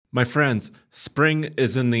My friends, spring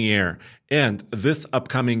is in the air, and this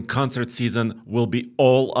upcoming concert season will be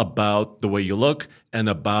all about the way you look and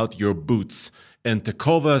about your boots. And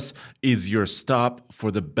Tecovas is your stop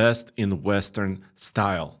for the best in Western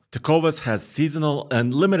style. Tecovas has seasonal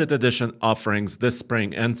and limited edition offerings this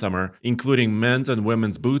spring and summer, including men's and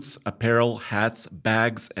women's boots, apparel, hats,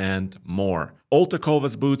 bags, and more. All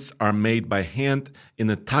Tecovas boots are made by hand in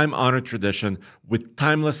a time-honored tradition with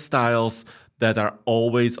timeless styles that are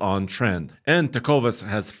always on trend. And Tecovas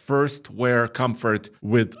has first wear comfort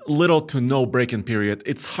with little to no break-in period.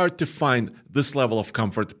 It's hard to find this level of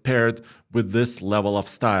comfort paired with this level of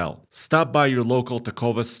style. Stop by your local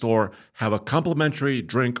Tecovas store, have a complimentary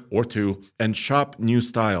drink or two, and shop new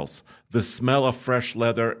styles. The smell of fresh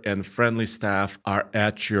leather and friendly staff are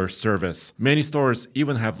at your service. Many stores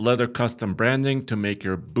even have leather custom branding to make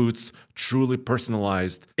your boots truly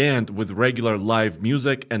personalized. And with regular live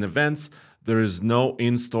music and events, there is no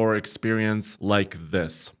in-store experience like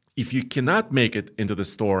this. If you cannot make it into the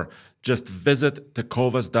store, just visit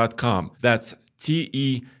tecovas.com. That's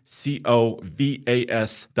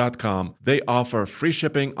TECOVAS.com. They offer free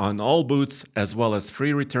shipping on all boots, as well as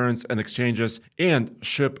free returns and exchanges, and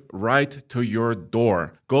ship right to your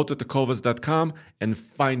door. Go to tecovas.com and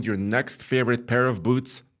find your next favorite pair of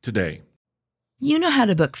boots today. You know how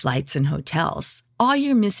to book flights and hotels. All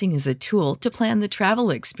you're missing is a tool to plan the travel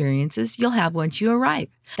experiences you'll have once you arrive.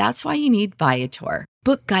 That's why you need Viator.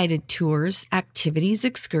 Book guided tours, activities,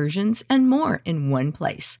 excursions, and more in one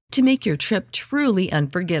place to make your trip truly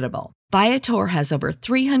unforgettable. Viator has over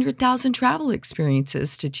 300,000 travel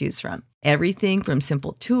experiences to choose from. Everything from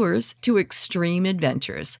simple tours to extreme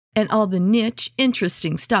adventures and all the niche,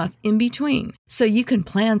 interesting stuff in between. So you can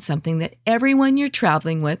plan something that everyone you're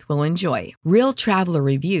traveling with will enjoy. Real traveler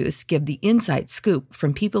reviews give the inside scoop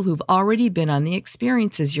from people who've already been on the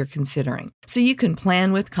experiences you're considering. So you can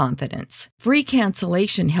plan with confidence. Free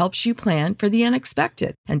cancellation helps you plan for the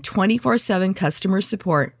unexpected. And 24/7 customer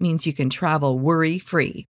support means you can travel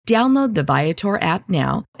worry-free. Download the Viator app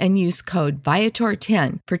now and use code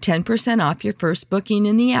Viator10 for 10% off your first booking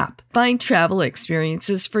in the app. Find travel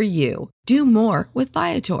experiences for you. Do more with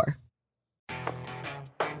Viator.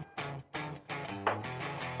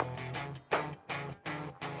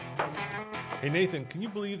 Hey, Nathan, can you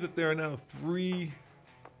believe that there are now 3,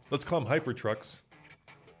 let's call them hyper trucks,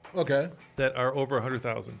 Okay. that are over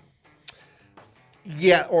 100,000?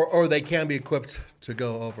 Yeah, or they can be equipped to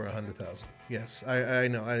go over 100,000. Yes, I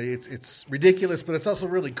know. It's ridiculous, but it's also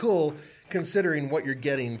really cool considering what you're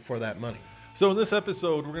getting for that money. So in this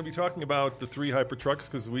episode, we're going to be talking about the 3 hyper trucks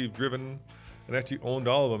because we've driven and actually owned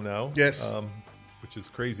all of them now. Yes. Which is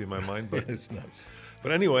crazy in my mind, but It's nuts.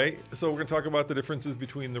 But anyway, so we're going to talk about the differences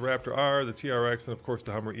between the Raptor R, the TRX, and of course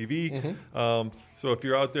the Hummer EV. So if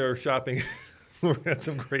you're out there shopping, we had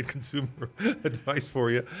some great consumer advice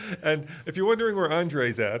for you. And if you're wondering where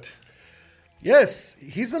Andre's at, Yes,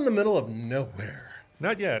 he's in the middle of nowhere.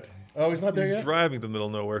 not yet. Oh, he's not there He's yet? driving to the middle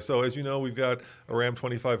of nowhere. So as you know, we've got a Ram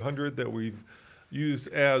 2500 that we've used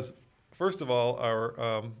as, first of all,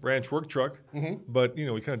 our ranch work truck. But, you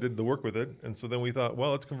know, we kind of did the work with it. And so then we thought,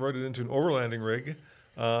 well, let's convert it into an overlanding rig.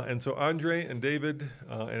 And so Andre and David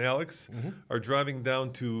and Alex are driving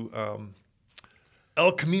down to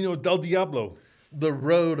El Camino del Diablo. The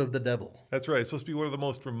road of the devil. That's right. It's supposed to be one of the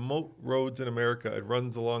most remote roads in America. It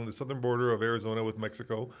runs along the southern border of Arizona with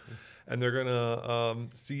Mexico. And they're going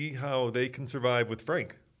to see how they can survive with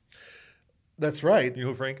Frank. That's right. You know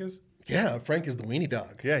who Frank is? Yeah, Frank is the weenie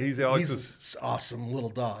dog. Yeah, he's Alex's. He's an awesome little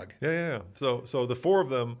dog. Yeah. So the 4 of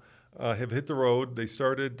them have hit the road. They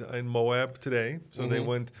started in Moab today. So they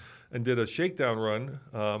went and did a shakedown run.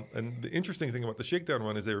 And the interesting thing about the shakedown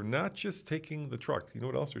run is they're not just taking the truck. You know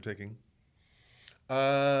what else they're taking?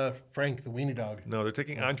 Frank, the weenie dog. No, they're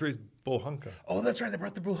taking Andre's Bohanka. Oh, that's right. They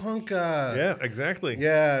brought the Buhanka. Yeah, exactly.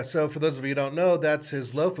 Yeah, so for those of you who don't know, that's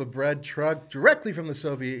his loaf of bread truck directly from the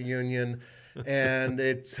Soviet Union. And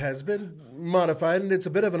it has been modified, and it's a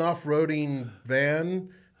bit of an off-roading van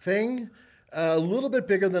thing. A little bit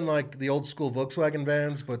bigger than like the old school Volkswagen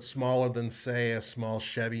vans, but smaller than, say, a small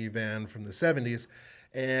Chevy van from the 70s.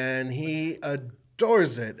 And he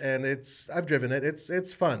adores it, and I've driven it.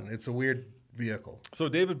 It's fun. It's a weird vehicle. So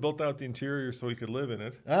David built out the interior so he could live in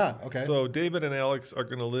it. Ah, okay. So David and Alex are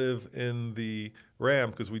going to live in the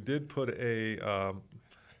Ram because we did put a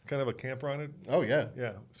kind of a camper on it. Oh, yeah.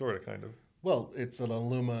 Yeah, sort of, kind of. Well, it's an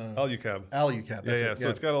Alucab. Alucab. Alucab. That's Yeah. it. So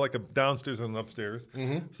it's got like a downstairs and an upstairs.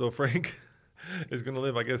 So Frank is going to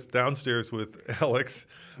live, I guess, downstairs with Alex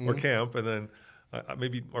or Camp, and then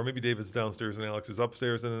maybe David's downstairs and Alex is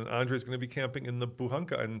upstairs, and then Andre's going to be camping in the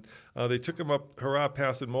Buhanka. And they took him up Hurrah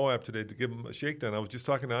Pass in Moab today to give him a shakedown. I was just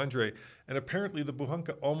talking to Andre, and apparently the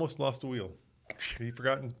Buhanka almost lost a wheel. He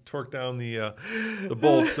forgot and torqued down the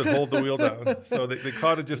bolts that hold the wheel down. So they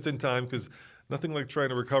caught it just in time because nothing like trying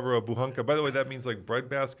to recover a Buhanka. By the way, that means like bread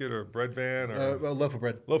basket or bread van or a loaf of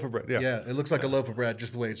bread. Loaf of bread, yeah. Yeah, it looks like a loaf of bread,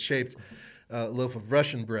 just the way it's shaped. Loaf of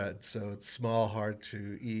Russian bread, so it's small, hard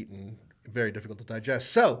to eat, and very difficult to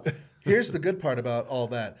digest. So here's the good part about all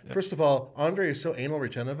that. First of all, Andre is so anal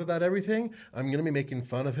retentive about everything. I'm going to be making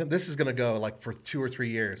fun of him. This is going to go like for 2 or 3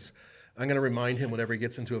 years. I'm going to remind him whenever he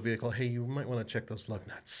gets into a vehicle, hey, you might want to check those lug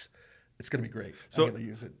nuts. It's going to be great. So I'm going to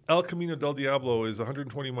use it. El Camino del Diablo is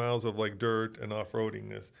 120 miles of like dirt and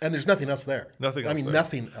off-roading. And there's nothing else there. Nothing else there.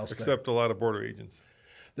 Nothing else except a lot of border agents.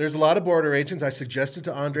 There's a lot of border agents. I suggested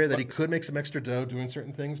to Andre that he could make some extra dough doing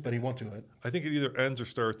certain things, but he won't do it. I think it either ends or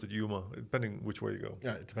starts at Yuma, depending which way you go.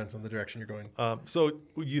 Yeah, it depends on the direction you're going. So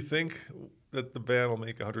you think that the van will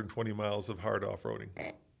make 120 miles of hard off-roading?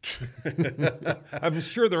 I'm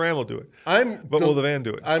sure the Ram will do it. But will the van do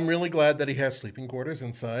it? I'm really glad that he has sleeping quarters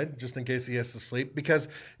inside, just in case he has to sleep, because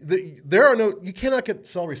there are you cannot get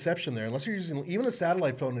cell reception there unless you're using, even a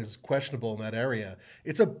satellite phone is questionable in that area.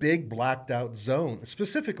 It's a big blacked out zone,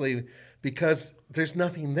 specifically because there's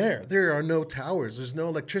nothing there. There are no towers. There's no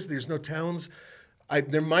electricity. There's no towns.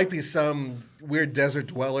 There might be some weird desert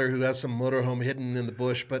dweller who has some motorhome hidden in the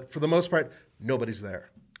bush, but for the most part, nobody's there.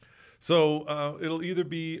 So it'll either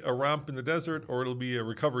be a romp in the desert or it'll be a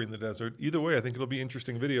recovery in the desert. Either way, I think it'll be an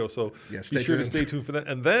interesting video. So be sure to stay tuned for that.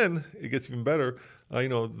 And then it gets even better.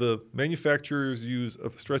 The manufacturers use a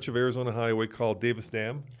stretch of Arizona highway called Davis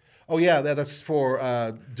Dam. Oh, yeah, that's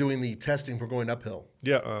for doing the testing for going uphill.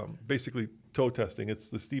 Yeah, basically tow testing. It's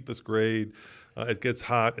the steepest grade. It gets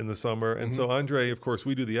hot in the summer. And so Andre, of course,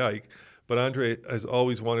 we do the Ike. But Andre has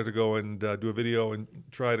always wanted to go and do a video and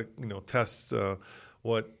try to test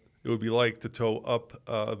what it would be like to tow up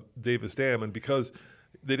Davis Dam. And because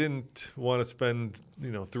they didn't want to spend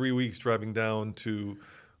 3 weeks driving down to,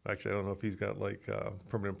 actually I don't know if he's got like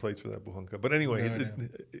permanent plates for that Buhanka, but anyway,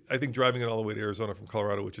 I think driving it all the way to Arizona from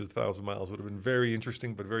Colorado, which is 1,000 miles, would have been very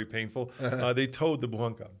interesting but very painful. They towed the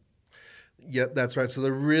Buhanka. Yep, that's right. So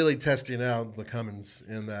they're really testing out the Cummins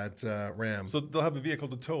in that Ram. So they'll have a vehicle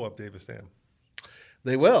to tow up Davis Dam.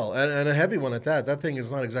 They will, and a heavy one at that. That thing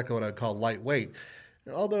is not exactly what I'd call lightweight.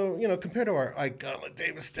 Although, compared to our iconic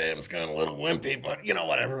Davis Dam, it's kind of a little wimpy, but,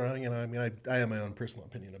 whatever. I have my own personal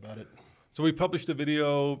opinion about it. So we published a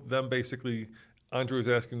video, them basically, Andre was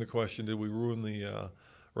asking the question, did we ruin the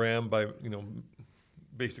Ram by,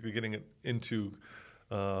 basically getting it into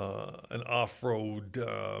an off-road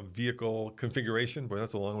vehicle configuration? Boy,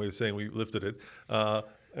 that's a long way of saying we lifted it,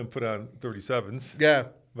 and put on 37s. Yeah.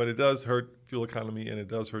 But it does hurt fuel economy and it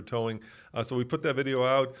does hurt towing. So we put that video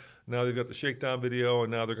out. Now they've got the shakedown video,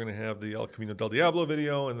 and now they're going to have the El Camino del Diablo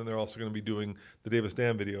video, and then they're also going to be doing the Davis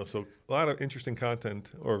Dam video. So a lot of interesting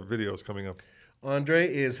content or videos coming up. Andre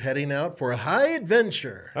is heading out for a high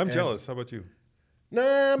adventure. I'm jealous. How about you?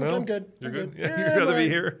 No, I'm good. You're good? Yeah, you'd rather be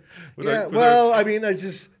here?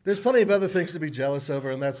 There's plenty of other things to be jealous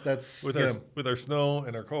over, and that's with our snow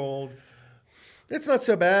and our cold. It's not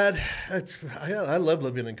so bad. I love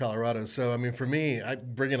living in Colorado, so for me, I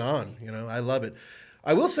bring it on. I love it.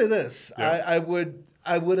 I will say this: yeah. I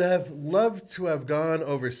would have loved to have gone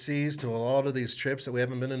overseas to a lot of these trips that we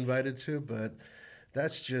haven't been invited to, but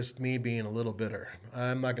that's just me being a little bitter.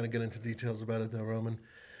 I'm not going to get into details about it, though, Roman,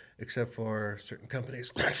 except for certain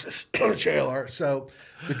companies, Lexus, JLR. So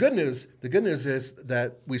the good news is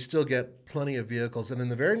that we still get plenty of vehicles, and in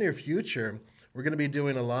the very near future, we're going to be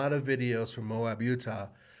doing a lot of videos from Moab, Utah,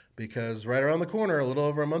 because right around the corner, a little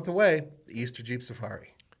over a month away, the Easter Jeep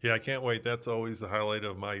Safari. Yeah, I can't wait. That's always the highlight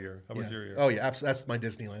of my year. How about your year? Oh, yeah, absolutely. That's my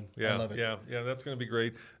Disneyland. Yeah, I love it. Yeah, that's going to be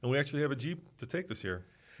great. And we actually have a Jeep to take this year,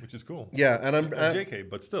 which is cool. Yeah, and I'm JK,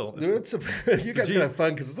 but still, you guys are gonna have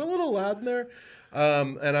fun because it's a little loud in there.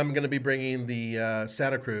 And I'm going to be bringing the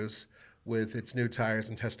Santa Cruz with its new tires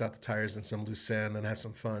and test out the tires in some loose sand and have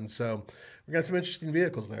some fun. So we got some interesting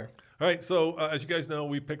vehicles there. All right. So as you guys know,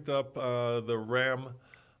 we picked up the Ram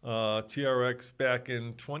TRX back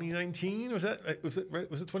in 2019. Was it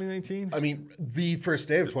 2019? The first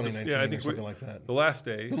day of 2019. I think or something like that. The last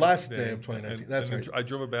day. The last day of 2019. That's right. I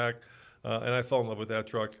drove it back, and I fell in love with that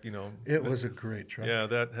truck. It was a great truck. Yeah,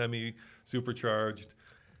 that Hemi supercharged,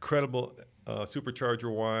 incredible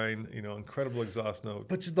supercharger whine. Incredible exhaust note.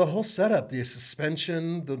 But the whole setup, the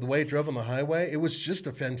suspension, the way it drove on the highway, it was just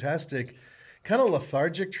a fantastic, kind of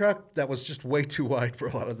lethargic truck that was just way too wide for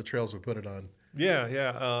a lot of the trails we put it on. Yeah,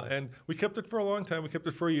 yeah. And we kept it for a long time. We kept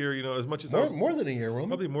it for a year, as much as More than a year, Roman.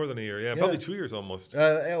 probably more than a year. Yeah, probably 2 years almost.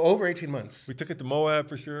 Over 18 months. We took it to Moab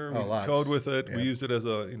for sure. We lots. towed with it. Yeah. We used it as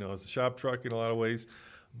a shop truck in a lot of ways.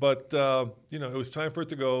 But it was time for it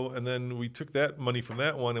to go, and then we took that money from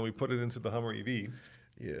that one and we put it into the Hummer EV,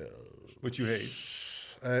 which you hate.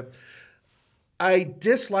 I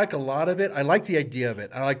dislike a lot of it. I like the idea of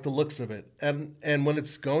it. I like the looks of it, and when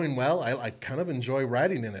it's going well, I kind of enjoy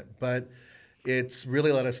riding in it. But it's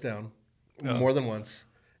really let us down more than once,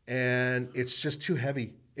 and it's just too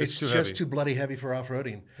heavy. It's too just heavy. too bloody heavy for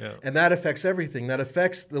off-roading. Yeah. And that affects everything. That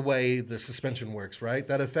affects the way the suspension works, right?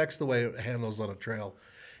 That affects the way it handles on a trail.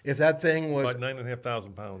 If that thing was... About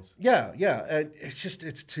 9,500 pounds. Yeah.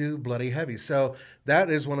 It's too bloody heavy. So that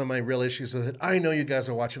is one of my real issues with it. I know you guys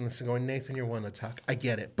are watching this and going, Nathan, you're one to talk. I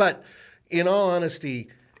get it. But in all honesty,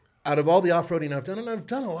 out of all the off-roading I've done, and I've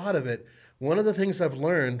done a lot of it, one of the things I've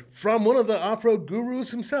learned from one of the off-road gurus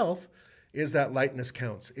himself is that lightness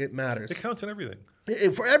counts. It matters. It counts in everything.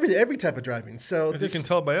 For every type of driving. So As you can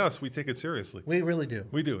tell by us, we take it seriously. we really do.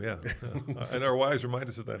 We do, yeah. And our wives remind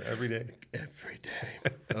us of that every day. Every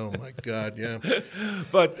day. Oh my God, yeah.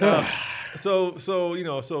 But so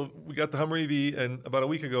we got the Hummer EV, and about a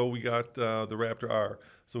week ago we got the Raptor R.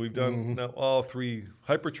 So we've done now all three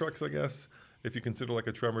hyper trucks, I guess, if you consider like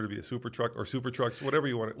a Tremor to be a super truck or super trucks, whatever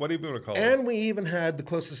you want to call it. And we even had the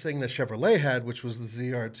closest thing that Chevrolet had, which was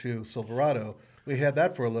the ZR2 Silverado. We had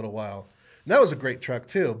that for a little while. And that was a great truck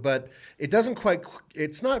too, but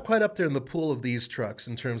it's not quite up there in the pool of these trucks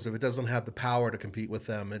in terms of it doesn't have the power to compete with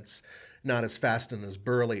them. It's not as fast and as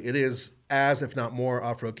burly. It is as, if not more,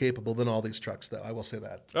 off-road capable than all these trucks, though. I will say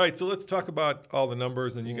that. All right, so let's talk about all the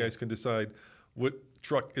numbers, and you guys can decide what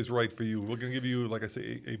truck is right for you. We're going to give you, like I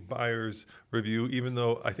say, a buyer's review, even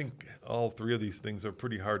though I think all three of these things are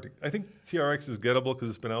pretty hard to... I think TRX is gettable because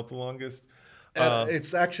it's been out the longest.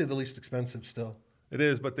 It's actually the least expensive still. It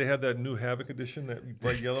is, but they have that new Havoc edition, that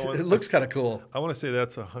bright yellow one. It looks kind of cool. I want to say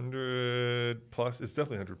that's 100 plus. It's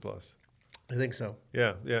definitely 100 plus. I think so.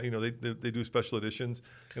 Yeah. They do special editions,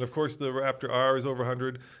 and of course the Raptor R is over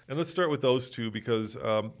 100. And let's start with those two because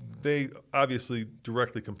they obviously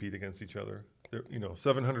directly compete against each other. They're,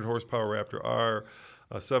 700 horsepower Raptor R,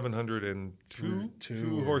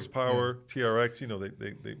 702 horsepower TRX.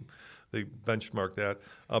 They benchmark that,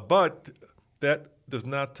 but that does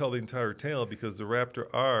not tell the entire tale because the Raptor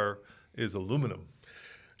R is aluminum.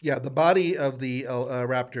 Yeah, the body of the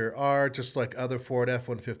Raptor R, just like other Ford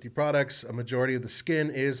F-150 products, a majority of the skin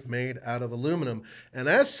is made out of aluminum. And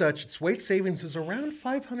as such, its weight savings is around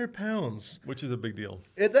 500 pounds. Which is a big deal.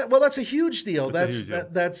 That's a huge deal. That's a huge deal.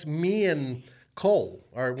 That's me and Cole,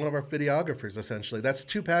 one of our videographers, essentially. That's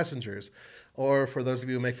 2 passengers. Or for those of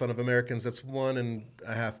you who make fun of Americans, that's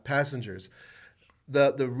 1.5 passengers.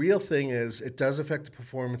 The real thing is it does affect the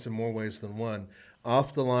performance in more ways than one.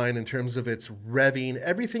 Off the line in terms of its revving,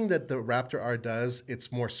 everything that the Raptor R does,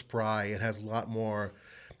 it's more spry. It has a lot more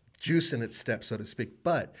juice in its step, so to speak.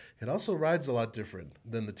 But it also rides a lot different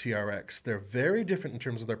than the TRX. They're very different in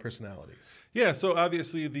terms of their personalities. Yeah, so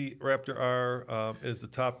obviously the Raptor R is the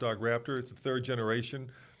top dog Raptor. It's the 3rd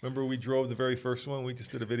generation. Remember we drove the very first one? We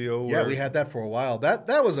just did a video. Yeah, we had that for a while. That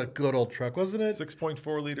was a good old truck, wasn't it?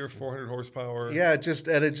 6.4 liter, 400 horsepower. Yeah,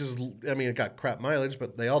 it got crap mileage,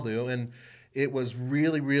 but they all do. And it was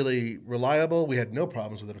really, really reliable. We had no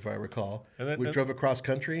problems with it, if I recall. We drove it cross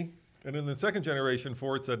country. And in the 2nd generation,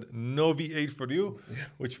 Ford said, no V8 for you,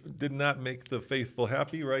 which did not make the faithful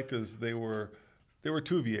happy, right? Because they were 2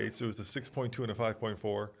 V8s. There was a 6.2 and a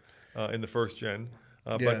 5.4 in the 1st gen.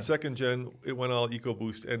 But 2nd gen, it went all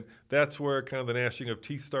EcoBoost. And that's where kind of the gnashing of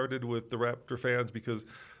teeth started with the Raptor fans because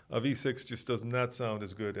a V6 just does not sound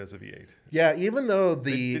as good as a V8. Yeah, even though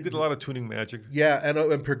they did a lot of tuning magic. Yeah,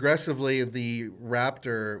 and progressively the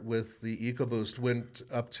Raptor with the EcoBoost went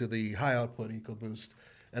up to the high output EcoBoost.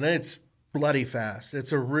 And it's bloody fast.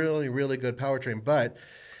 It's a really, really good powertrain, but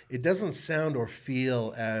it doesn't sound or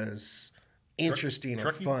feel as interesting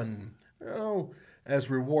or fun. Oh, as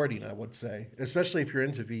rewarding, I would say, especially if you're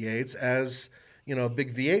into V8s, as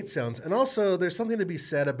big V8 sounds. And also, there's something to be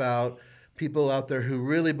said about people out there who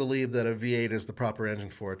really believe that a V8 is the proper engine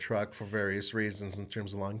for a truck for various reasons in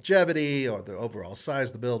terms of longevity or the overall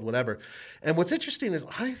size, the build, whatever. And what's interesting is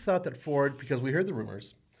I thought that Ford, because we heard the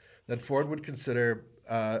rumors, that Ford would consider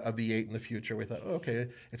a V8 in the future. We thought, okay,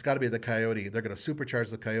 it's got to be the Coyote. They're going to supercharge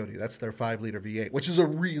the Coyote. That's their 5-liter V8, which is a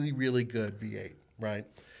really, really good V8, right?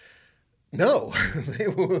 No,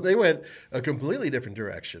 they went a completely different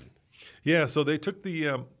direction. Yeah, so they took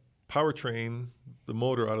the powertrain, the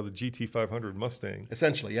motor out of the GT500 Mustang.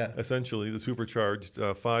 Essentially, yeah. Essentially, the supercharged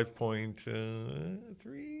 5.3,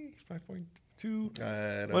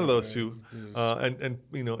 5.2, one of those two,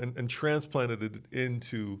 and transplanted it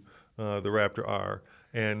into the Raptor R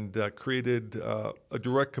and created a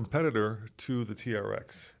direct competitor to the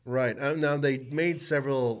TRX. Right. Now, they made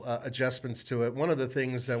several adjustments to it. One of the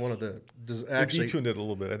things that They detuned it a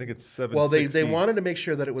little bit. I think it's 760. Well, they wanted to make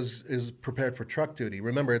sure that it is prepared for truck duty.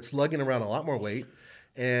 Remember, it's lugging around a lot more weight,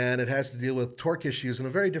 and it has to deal with torque issues in a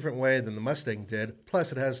very different way than the Mustang did.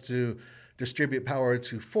 Plus, it has to distribute power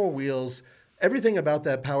to four wheels. Everything about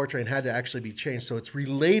that powertrain had to actually be changed, so it's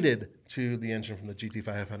related to the engine from the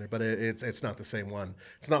GT500, but it's not the same one.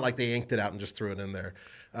 It's not like they inked it out and just threw it in there.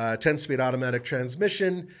 10-speed automatic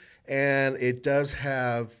transmission, and it does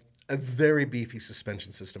have a very beefy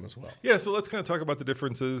suspension system as well. Yeah, so let's kind of talk about the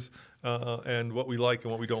differences and what we like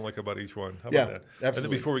and what we don't like about each one. How about that? Absolutely. And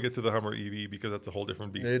then before we get to the Hummer EV, because that's a whole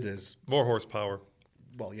different beast. It is. More horsepower.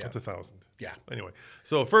 Well, yeah. That's 1,000. Yeah. Anyway,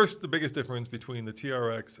 so first, the biggest difference between the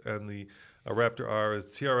TRX and the Raptor R is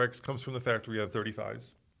the TRX comes from the factory on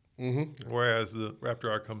 35s, whereas the Raptor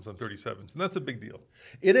R comes on 37s. And that's a big deal.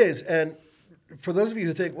 It is. And for those of you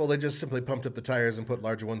who think, well, they just simply pumped up the tires and put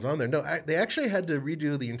larger ones on there. No, they actually had to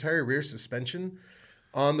redo the entire rear suspension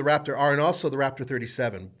on the Raptor R and also the Raptor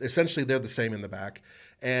 37. Essentially, they're the same in the back.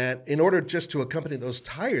 And in order just to accompany those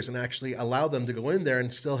tires and actually allow them to go in there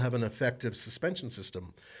and still have an effective suspension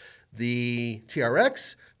system. The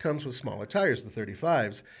TRX comes with smaller tires, the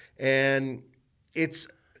 35s, and it's,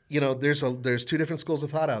 there's two different schools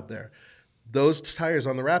of thought out there. Those tires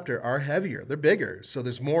on the Raptor are heavier, they're bigger, so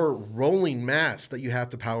there's more rolling mass that you have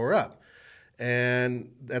to power up.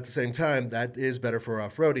 And at the same time, that is better for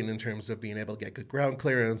off-roading in terms of being able to get good ground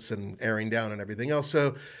clearance and airing down and everything else.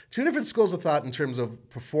 So two different schools of thought in terms of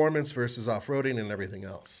performance versus off-roading and everything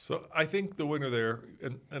else. So I think the winner there,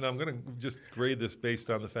 and I'm going to just grade this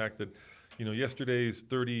based on the fact that, yesterday's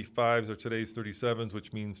 35s are today's 37s,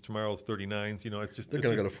 which means tomorrow's 39s. It's just they're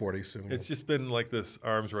going to go to 40 soon. It's just been like this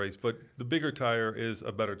arms race. But the bigger tire is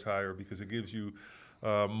a better tire because it gives you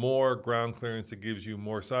more ground clearance. It gives you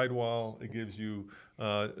more sidewall. It gives you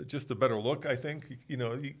just a better look, I think.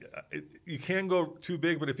 You can go too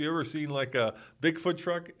big, but if you ever seen like a Bigfoot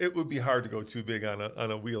truck, it would be hard to go too big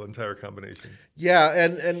on a wheel and tire combination. Yeah,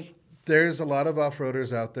 and there's a lot of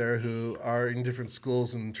off-roaders out there who are in different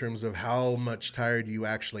schools in terms of how much tire do you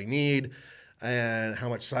actually need and how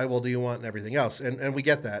much sidewall do you want and everything else. And we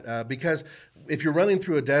get that because if you're running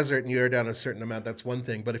through a desert and you air down a certain amount, that's one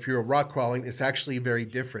thing. But if you're rock crawling, it's actually very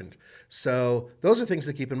different. So those are things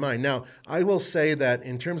to keep in mind. Now, I will say that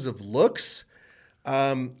in terms of looks,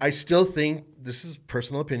 I still think, this is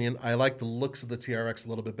personal opinion, I like the looks of the TRX a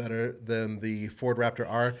little bit better than the Ford Raptor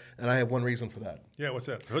R, and I have one reason for that. Yeah, what's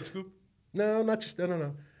that? Hood scoop? No, not just,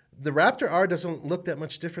 no. The Raptor R doesn't look that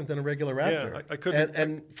much different than a regular Raptor. Yeah, I couldn't.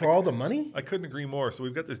 And for all the money? I couldn't agree more. So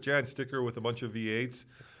we've got this giant sticker with a bunch of V8s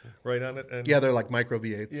right on it. And yeah, they're like micro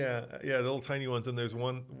V8s. Yeah, the little tiny ones. And there's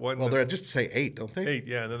one. Well, they're just to say 8, don't they? 8,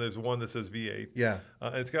 yeah. And then there's one that says V8. Yeah.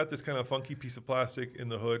 And it's got this kind of funky piece of plastic in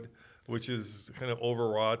the hood, which is kind of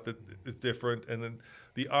overwrought, that is different. And then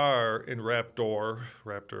the R in Raptor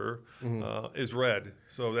is red.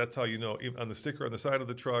 So that's how you know. On the sticker on the side of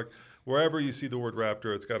the truck, wherever you see the word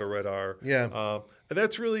Raptor, it's got a red R. Yeah. And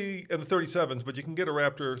that's really in the 37s, but you can get a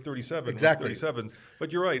Raptor 37 exactly. with 37s.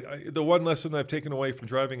 But you're right. The one lesson I've taken away from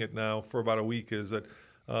driving it now for about a week is that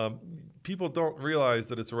people don't realize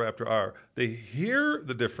that it's a Raptor R. They hear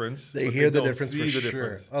the difference. They hear the don't difference see for the sure.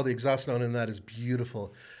 difference. Oh, the exhaust note in that is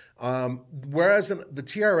beautiful. Whereas in the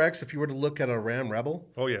TRX, if you were to look at a Ram Rebel,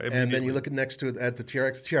 and then you look next to it at the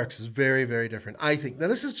TRX is very, very different, I think. Now,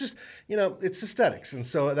 this is just, it's aesthetics. And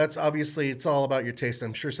so that's obviously, it's all about your taste.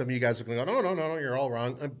 I'm sure some of you guys are going to go, no, you're all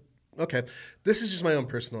wrong. Okay. This is just my own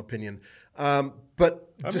personal opinion.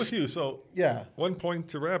 But I'm with you. So, 1 point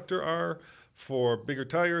to Raptor R for bigger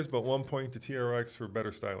tires, but 1 point to TRX for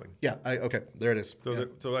better styling. Yeah, okay, there it is.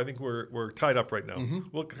 So I think we're tied up right now. Mm-hmm.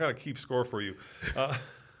 We'll kind of keep score for you.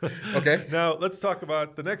 Okay. Now, let's talk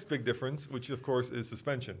about the next big difference, which, of course, is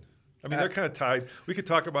suspension. I mean, they're kind of tied. We could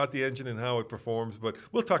talk about the engine and how it performs, but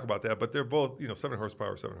we'll talk about that. But they're both, 7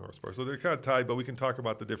 horsepower. So they're kind of tied, but we can talk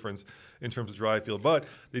about the difference in terms of drive feel. But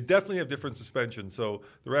they definitely have different suspension. So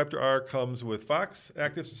the Raptor R comes with Fox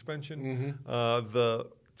active suspension. The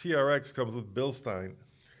TRX comes with Bilstein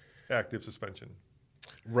active suspension.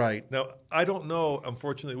 Right. Now, I don't know,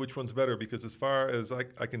 unfortunately, which one's better because as far as I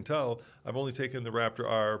can tell, I've only taken the Raptor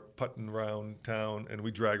R putting around town and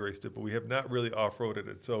we drag raced it, but we have not really off-roaded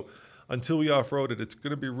it. So until we off-road it, it's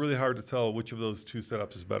going to be really hard to tell which of those two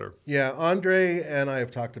setups is better. Yeah, Andre and I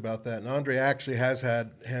have talked about that, and Andre actually has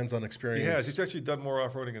had hands-on experience. He has. He's actually done more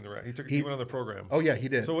off-roading in the Raptor. He went on the program. Oh, yeah, he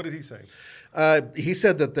did. So what did he say? He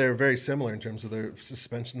said that they're very similar in terms of their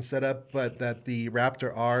suspension setup, but that the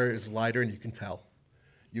Raptor R is lighter, and you can tell.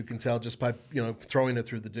 You can tell just by throwing it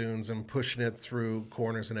through the dunes and pushing it through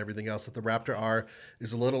corners and everything else that the Raptor R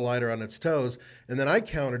is a little lighter on its toes. And then I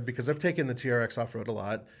countered, because I've taken the TRX off-road a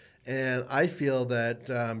lot, and I feel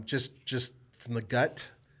that just from the gut,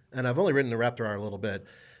 and I've only ridden the Raptor R a little bit,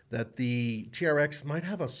 that the TRX might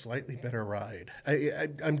have a slightly better ride.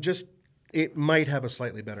 It might have a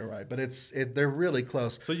slightly better ride, but they're really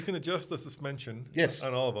close. So you can adjust the suspension Yes.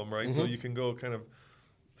 on all of them, right? Mm-hmm. So you can go kind of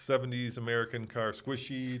 70s American car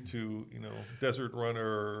squishy to, desert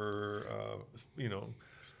runner,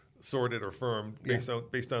 sorted or firm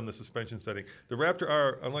based on the suspension setting. The Raptor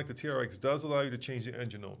R, unlike the TRX, does allow you to change the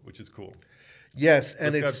engine note, which is cool. Yes,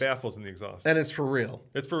 and it's got baffles in the exhaust. And it's for real.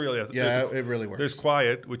 It's for real, yes. Yeah, it really works. There's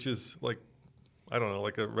quiet, which is like, I don't know,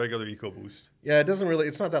 like a regular EcoBoost. Yeah,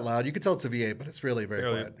 it's not that loud. You can tell it's a V8, but it's really very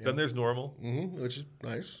quiet. Then there's normal. Mm-hmm, which is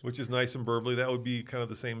nice. Which is nice and burbly. That would be kind of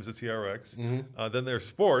the same as the TRX. Mm-hmm. Then there's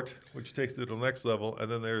Sport, which takes it to the next level.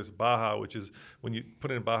 And then there's Baja, which is when you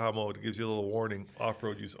put it in Baja mode, it gives you a little warning,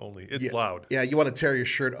 off-road use only. It's loud. Yeah, you want to tear your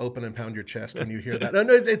shirt open and pound your chest when you hear that. No,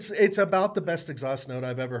 it's about the best exhaust note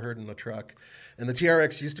I've ever heard in a truck. And the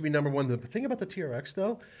TRX used to be number one. The thing about the TRX,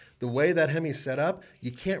 though, the way that Hemi's set up,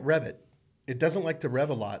 you can't rev it. It doesn't like to rev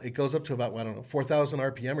a lot. It goes up to about, 4,000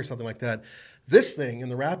 RPM or something like that. This thing in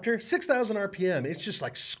the Raptor, 6,000 RPM. It's just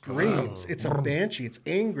like screams. It's a banshee. It's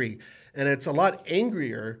angry. And it's a lot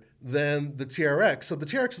angrier than the TRX. So the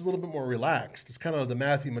TRX is a little bit more relaxed. It's kind of the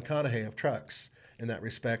Matthew McConaughey of trucks in that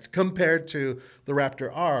respect, compared to the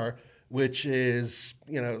Raptor R, which is,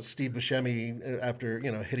 Steve Buscemi after,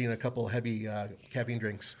 hitting a couple heavy caffeine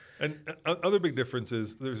drinks. And other big difference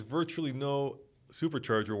is there's virtually no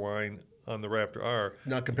supercharger whine on the Raptor R.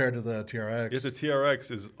 Not compared to the TRX. Yes, the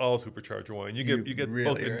TRX is all supercharger whine. You get really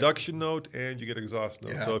both induction note and you get exhaust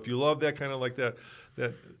note. Yeah. So if you love that kind of like that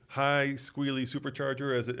high squealy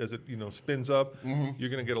supercharger as it spins up, you're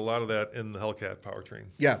going to get a lot of that in the Hellcat powertrain.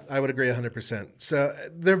 Yeah, I would agree 100%. So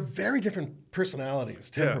they're very different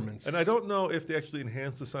personalities, temperaments. Yeah. And I don't know if they actually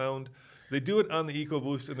enhance the sound. They do it on the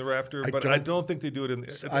EcoBoost in the Raptor, but I don't think they do it in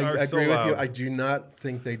the I agree with you. I do not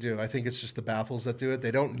think they do. I think it's just the baffles that do it.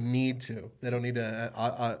 They don't need to. They don't need to,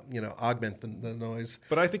 augment the noise.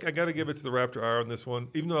 But I think I got to give it to the Raptor R on this one.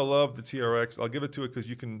 Even though I love the TRX, I'll give it to it because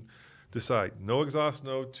you can decide. No exhaust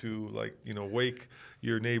note to wake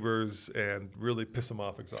your neighbors and really piss them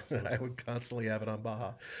off exhaust note. I would constantly have it on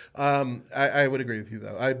Baja. I would agree with you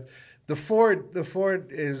though. The Ford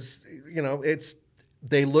is,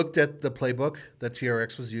 they looked at the playbook that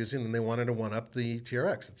TRX was using, and they wanted to one-up the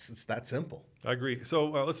TRX. It's that simple. I agree. So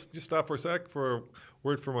let's just stop for a sec for a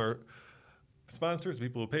word from our sponsors,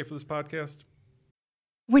 people who pay for this podcast.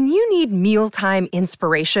 When you need mealtime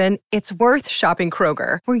inspiration, it's worth shopping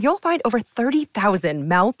Kroger, where you'll find over 30,000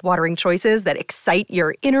 mouth-watering choices that excite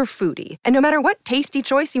your inner foodie. And no matter what tasty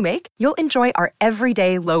choice you make, you'll enjoy our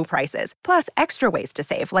everyday low prices, plus extra ways to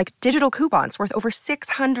save, like digital coupons worth over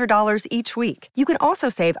 $600 each week. You can also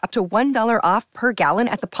save up to $1 off per gallon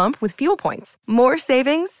at the pump with fuel points. More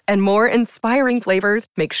savings and more inspiring flavors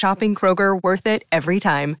make shopping Kroger worth it every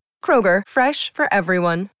time. Kroger, fresh for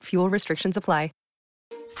everyone. Fuel restrictions apply.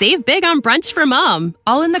 Save big on brunch for mom,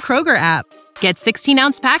 all in the Kroger app. Get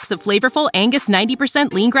 16-ounce packs of flavorful Angus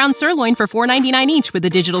 90% lean ground sirloin for $4.99 each with a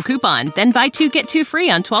digital coupon. Then buy 2, get 2 free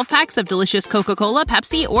on 12 packs of delicious Coca-Cola,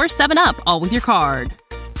 Pepsi, or 7-Up, all with your card.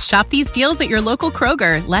 Shop these deals at your local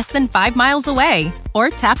Kroger, less than 5 miles away. Or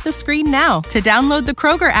tap the screen now to download the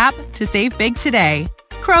Kroger app to save big today.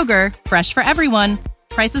 Kroger, fresh for everyone.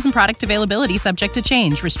 Prices and product availability subject to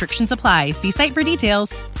change. Restrictions apply. See site for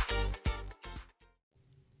details.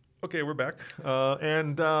 Okay, we're back.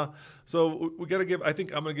 So we got to give, I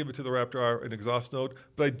think I'm going to give it to the Raptor R an exhaust note.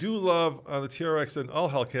 But I do love on the TRX, and all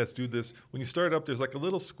Hellcats do this, when you start it up, there's like a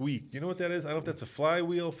little squeak. You know what that is? I don't know if that's a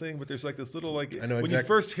flywheel thing, but there's like this little, when you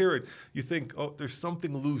first hear it, you think, oh, there's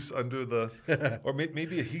something loose under the, or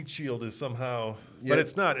maybe a heat shield is somehow, but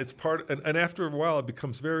it's not. It's part, and after a while, it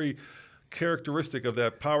becomes very characteristic of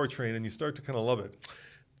that powertrain, and you start to kind of love it.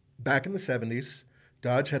 Back in the 70s,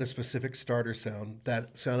 Dodge had a specific starter sound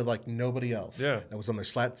that sounded like nobody else. Yeah. That was on their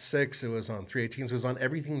Slat 6, it was on 318s, it was on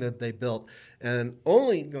everything that they built. And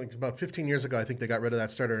only like, about 15 years ago, I think they got rid of that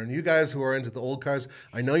starter. And you guys who are into the old cars,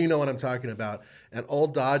 I know you know what I'm talking about. And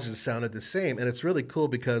old Dodges sounded the same. And it's really cool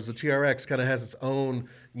because the TRX kind of has its own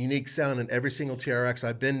unique sound. And every single TRX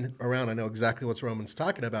I've been around, I know exactly what Roman's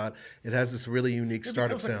talking about. It has this really unique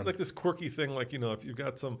startup sound. Like this quirky thing, like, if you've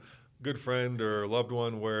got some good friend or loved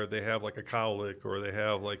one where they have like a cowlick or they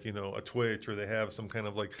have like, a twitch or they have some kind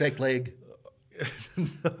of like fake leg.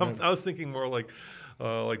 I was thinking more like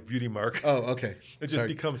beauty mark. Oh, okay. It just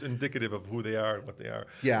becomes indicative of who they are and what they are.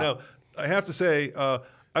 Yeah. Now, I have to say,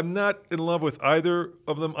 I'm not in love with either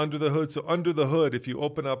of them under the hood. So under the hood, if you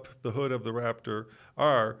open up the hood of the Raptor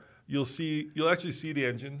R, you'll actually see the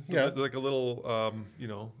engine. So Yeah. there's like a little,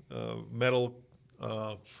 metal.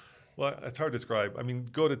 Well, it's hard to describe. I mean,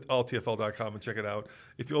 go to alltfl.com and check it out.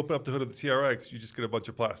 If you open up the hood of the TRX, you just get a bunch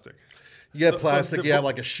of plastic. You have plastic, you have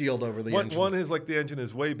like a shield over the engine. One is like the engine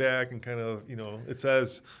is way back and kind of, it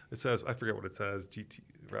says, I forget what it says, GT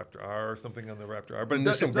Raptor R or something on the Raptor R. But And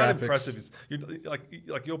there's it's some not graphics. impressive.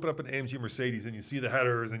 Like you open up an AMG Mercedes and you see the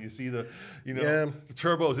headers and you see the, Yeah. the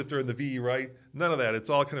turbos if they're in the V, right? None of that. It's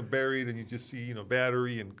all kind of buried and you just see,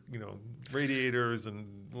 battery and, radiators and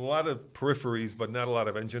a lot of peripheries, but not a lot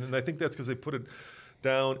of engine. And I think that's because they put it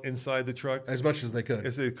down inside the truck As much as they could.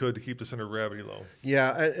 as they could to keep the center of gravity low.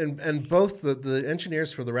 Yeah, and both the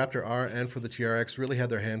engineers for the Raptor R and for the TRX really had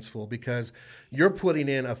their hands full because you're putting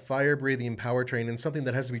in a fire-breathing powertrain in something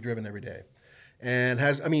that has to be driven every day. And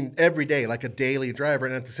every day, like a daily driver,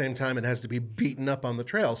 and at the same time, it has to be beaten up on the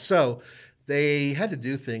trail. So they had to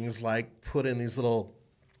do things like put in these little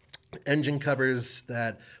engine covers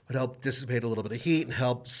that would help dissipate a little bit of heat and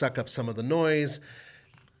help suck up some of the noise.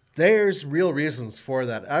 There's real reasons for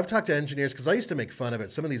that. I've talked to engineers because I used to make fun of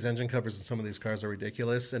it. Some of these engine covers in some of these cars are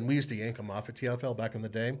ridiculous, and we used to yank them off at TFL back in the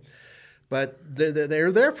day. But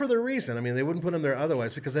they're there for their reason. I mean, they wouldn't put them there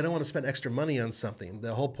otherwise because they don't want to spend extra money on something.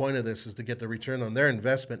 The whole point of this is to get the return on their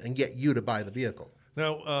investment and get you to buy the vehicle.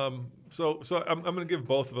 Now, so I'm going to give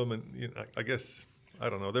both of them, and I guess I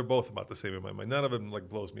don't know. They're both about the same in my mind. None of them like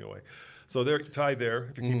blows me away. So they're tied there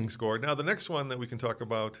if you're keeping score. Now the next one that we can talk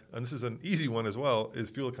about, and this is an easy one as well, is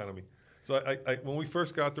fuel economy. So I when we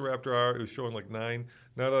first got the Raptor R, it was showing like 9.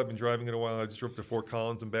 Now that I've been driving it a while, I just drove to Fort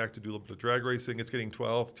Collins and back to do a little bit of drag racing. It's getting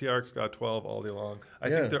 12. TRX got 12 all day long. I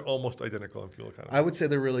think they're almost identical in fuel economy. I would say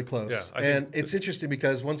they're really close. Yeah, and it's interesting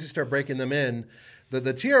because once you start breaking them in, the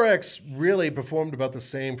TRX really performed about the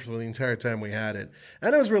same for the entire time we had it.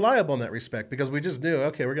 And it was reliable in that respect because we just knew,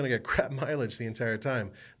 okay, we're going to get crap mileage the entire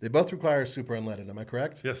time. They both require super unleaded, am I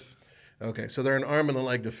correct? Yes. Okay, so they're an arm and a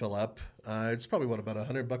leg to fill up. It's probably, about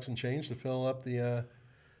 $100 and change to fill up the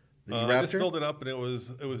Raptor? I just filled it up, and it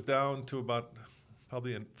was down to about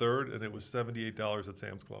probably a third, and it was $78 at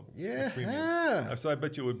Sam's Club. Yeah. Premium. So I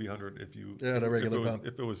bet you it would be 100 if you the regular pump.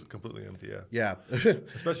 if it was completely empty. Yeah.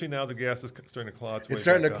 Especially now the gas is starting to claw its way. It's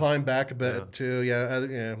starting to back up. climb back a bit too. Yeah,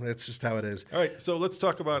 it's just how it is. All right, so let's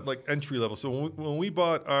talk about like entry level. So when we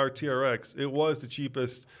bought our TRX, it was the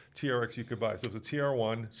cheapest TRX you could buy. So it was a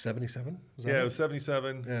TR1. 77? Yeah, it was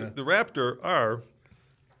 77. Yeah. The Raptor R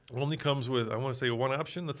only comes with, I want to say, one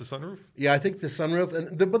option. That's a sunroof. Yeah, I think the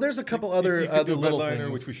sunroof, but there's a couple other You could do a little redliner,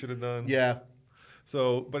 things. which we should have done. Yeah,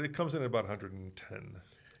 So, but it comes in at about 110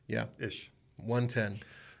 yeah, ish. 110.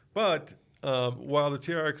 But while the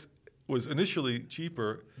TRX was initially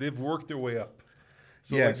cheaper, they've worked their way up.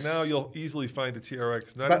 So Yes. like now you'll easily find a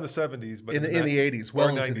TRX, not about- in the 70s, but in the 80s, well or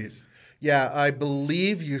into 90s. the. Yeah, I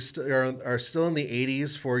believe you are still in the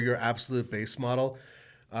 80s for your absolute base model,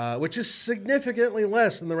 which is significantly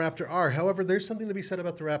less than the Raptor R. However, there's something to be said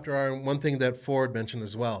about the Raptor R, and one thing that Ford mentioned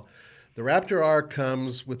as well. The Raptor R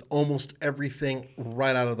comes with almost everything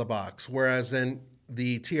right out of the box, whereas in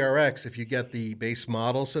the TRX, if you get the base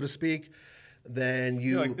model, so to speak, then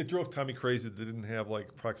you... Yeah, like it drove Tommy crazy that didn't have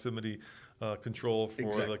like proximity control for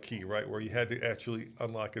Exactly. the key, right? Where you had to actually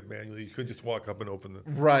unlock it manually. You couldn't just walk up and open it.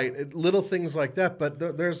 Right, little things like that.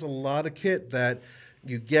 But there's a lot of kit that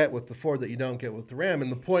you get with the Ford that you don't get with the Ram.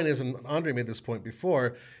 And the point is, and Andre made this point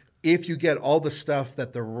before, if you get all the stuff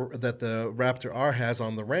that the Raptor R has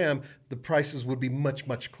on the Ram, the prices would be much,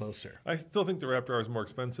 much closer. I still think the Raptor R is more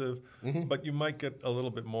expensive, Mm-hmm. but you might get a little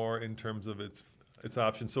bit more in terms of its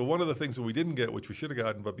options. So one of the things that we didn't get, which we should have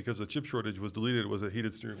gotten, but because of chip shortage was deleted, was a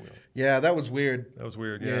heated steering wheel. Yeah, that was weird. That was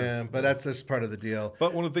weird, Yeah, but that's just part of the deal.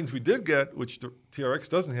 But one of the things we did get, which the TRX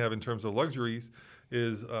doesn't have in terms of luxuries,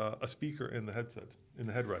 is a speaker in the headset, in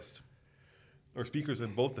the headrest. or speakers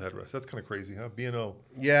in both the headrests. That's kind of crazy, huh? B&O.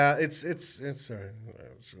 Yeah, it's.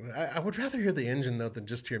 I would rather hear the engine note than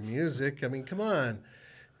just hear music. I mean, come on.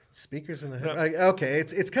 Speakers in the head. Okay,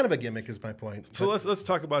 it's kind of a gimmick, is my point. So let's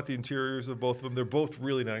talk about the interiors of both of them. They're both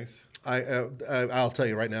really nice. I'll tell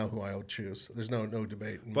you right now who I would choose. There's no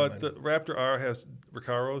debate. But the Raptor R has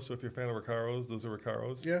Recaros, so if you're a fan of Recaros, those are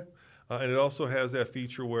Recaros. Yeah. And it also has that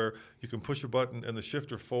feature where you can push a button and the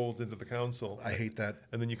shifter folds into the console. I hate that.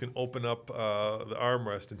 And then you can open up the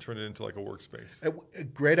armrest and turn it into like a workspace. A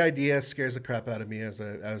great idea, scares the crap out of me as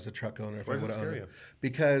a truck owner. Why does it scare you?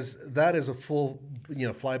 Because that is a full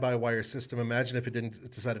fly-by-wire system. Imagine if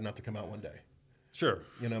it decided not to come out one day. Sure.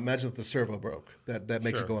 Imagine if the servo broke. That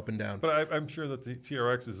makes it go up and down. But I'm sure that the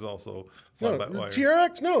TRX is also fly-by-wire. The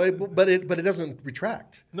TRX, no, but it doesn't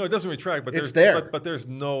retract. No, it doesn't retract, but it's there. But there's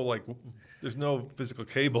no there's no physical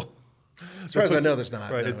cable. As far as I know, there's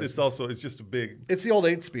not. Right. No, it's just a big. It's the old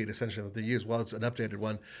 8-speed essentially that they use. Well, it's an updated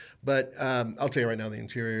one, but I'll tell you right now, the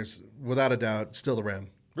interiors, without a doubt, still the Ram.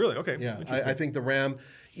 Really? Okay. Yeah, I think the Ram,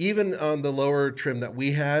 even on the lower trim that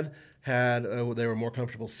we had they were more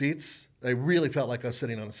comfortable seats. They really felt like I was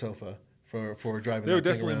sitting on a sofa for driving. They were that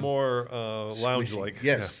thing definitely around. more lounge-like.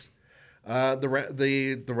 Yes. Yeah. The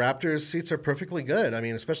Raptors seats are perfectly good. I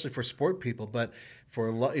mean, especially for sport people. But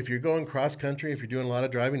if you're going cross country, if you're doing a lot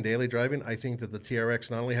of driving, daily driving, I think that the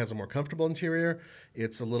TRX not only has a more comfortable interior,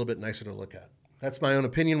 it's a little bit nicer to look at. That's my own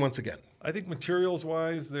opinion. Once again, I think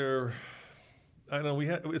materials-wise, they're. I don't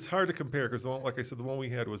know. It's hard to compare because, like I said, the one we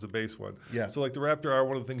had was a base one. Yeah. So, like the Raptor R,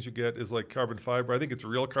 one of the things you get is like carbon fiber. I think it's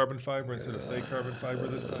real carbon fiber instead of fake carbon fiber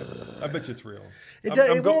this time. I bet you it's real.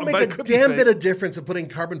 It won't make a damn bit of difference of putting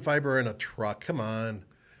carbon fiber in a truck. Come on,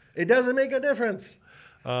 it doesn't make a difference.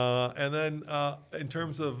 And then in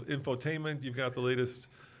terms of infotainment, you've got the latest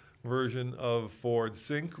version of Ford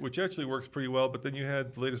Sync, which actually works pretty well. But then you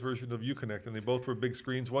had the latest version of Uconnect, and they both were big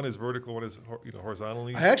screens. One is vertical, one is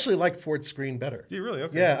horizontally. I actually like Ford Screen better. Do you really?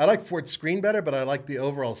 Okay. Yeah, I like Ford Screen better, but I like the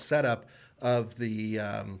overall setup of the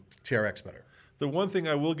TRX better. The one thing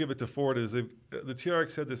I will give it to Ford is the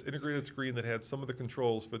TRX had this integrated screen that had some of the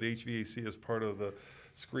controls for the HVAC as part of the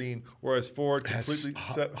screen, whereas Ford completely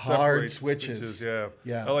hard separates switches.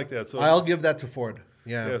 Yeah, I like that. So I'll give that to Ford.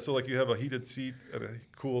 Yeah. So like you have a heated seat and a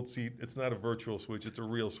cooled seat. It's not a virtual switch; it's a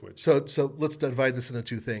real switch. So let's divide this into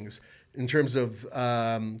two things. In terms of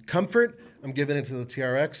comfort, I'm giving it to the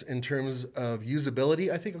TRX. In terms of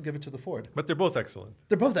usability, I think I'll give it to the Ford. But they're both excellent.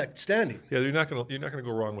 They're both outstanding. Yeah, you're not gonna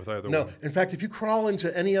go wrong with either one. No, in fact, if you crawl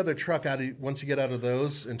into any other truck once you get out of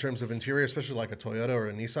those, in terms of interior, especially like a Toyota or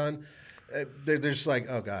a Nissan, they're just like,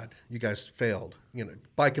 oh God, you guys failed.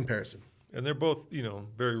 By comparison. And they're both,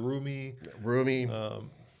 very roomy. Roomy.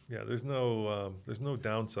 There's no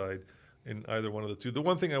downside in either one of the two. The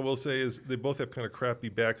one thing I will say is they both have kind of crappy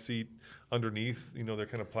backseat underneath. They're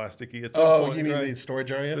kind of plasticky. At some point, you mean the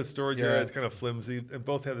storage area? The storage area is kind of flimsy, and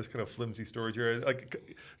both have this kind of flimsy storage area.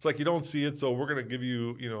 It's like you don't see it, so we're going to give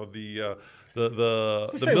you, the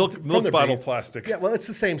milk bottle plastic. Yeah, well, it's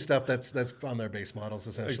the same stuff that's on their base models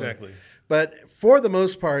essentially. Exactly. But for the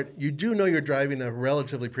most part, you do know you're driving a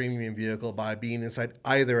relatively premium vehicle by being inside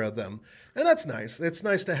either of them. And that's nice. It's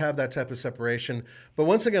nice to have that type of separation. But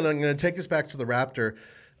once again, I'm going to take us back to the Raptor.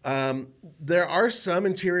 There are some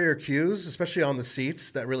interior cues, especially on the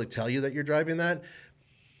seats, that really tell you that you're driving that.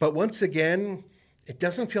 But once again, it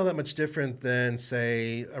doesn't feel that much different than,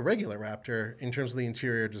 say, a regular Raptor in terms of the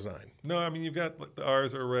interior design. No, I mean, you've got the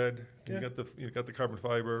R's are red. Yeah. You've got the carbon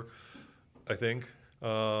fiber, I think.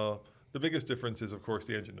 The biggest difference is, of course,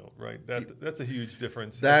 the engine note, right? That's a huge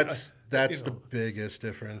difference. That's the biggest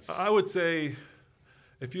difference. I would say,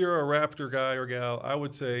 if you're a Raptor guy or gal, I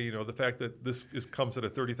would say, the fact that this comes at a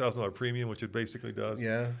 $30,000 premium, which it basically does.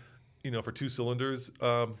 Yeah. For 2 cylinders,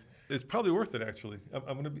 it's probably worth it. Actually,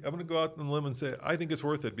 I'm gonna go out on a limb and say I think it's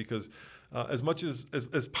worth it because as much as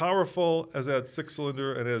powerful as that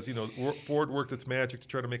 6-cylinder and as Ford worked its magic to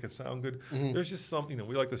try to make it sound good, there's just some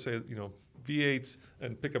we like to say V8s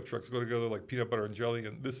and pickup trucks go together like peanut butter and jelly,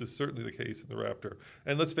 and this is certainly the case in the Raptor.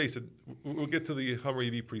 And let's face it, we'll get to the Hummer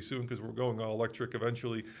EV pretty soon because we're going all electric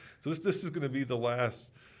eventually. So this is going to be the last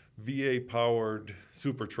VA-powered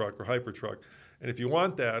super truck or hyper truck. And if you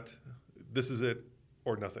want that, this is it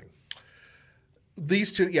or nothing.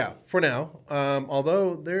 These two, yeah, for now.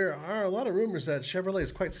 Although there are a lot of rumors that Chevrolet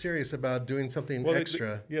is quite serious about doing something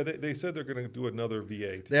extra. They said they're going to do another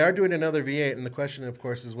V8. They are doing another V8, and the question, of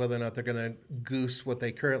course, is whether or not they're going to goose what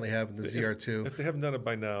they currently have in the ZR2. If they haven't done it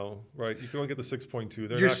by now, right, you can only get the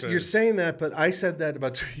 6.2. You're saying that, but I said that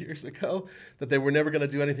about 2 years ago, that they were never going to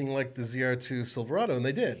do anything like the ZR2 Silverado, and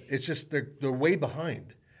they did. It's just they're way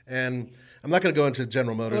behind. And I'm not going to go into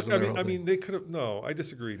General Motors. Look, and their whole thing. they could have. No, I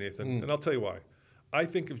disagree, Nathan, and I'll tell you why. I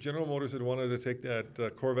think if General Motors had wanted to take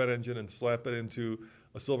that Corvette engine and slap it into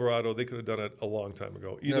a Silverado, they could have done it a long time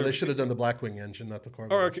ago. No, they should have done the Blackwing engine, not the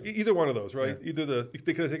Corvette. Or engine. either one of those, right? Yeah. Either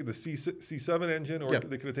they could have taken the C7 engine, or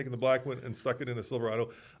they could have taken the black one and stuck it in a Silverado.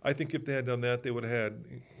 I think if they had done that, they would have had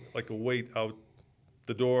like a wait out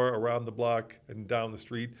the door, around the block, and down the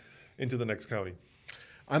street into the next county.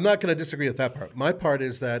 I'm not going to disagree with that part. My part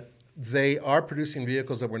is that they are producing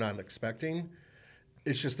vehicles that we're not expecting.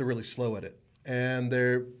 It's just they're really slow at it. And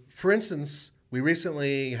they're, for instance, we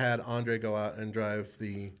recently had Andre go out and drive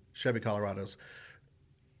the Chevy Colorados.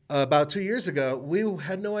 About 2 years ago, we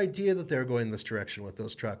had no idea that they were going this direction with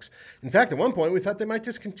those trucks. In fact, at one point, we thought they might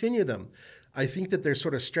discontinue them. I think that they're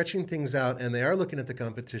sort of stretching things out, and they are looking at the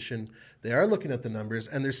competition. They are looking at the numbers,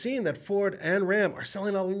 and they're seeing that Ford and Ram are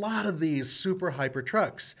selling a lot of these super hyper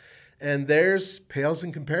trucks. And theirs pales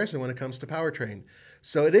in comparison when it comes to powertrain.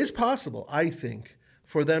 So it is possible, I think,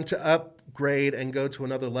 for them to upgrade and go to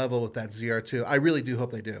another level with that ZR2. I really do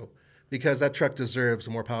hope they do, because that truck deserves a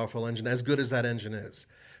more powerful engine, as good as that engine is.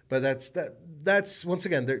 But that's once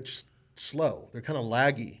again, they're just slow. They're kind of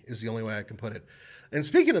laggy is the only way I can put it. And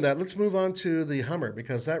speaking of that, let's move on to the Hummer,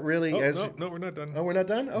 because that really... No, we're not done. Oh, we're not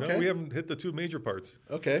done? Okay. No, we haven't hit the two major parts.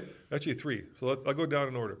 Okay. Actually, three. So I'll go down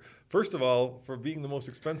in order. First of all, for being the most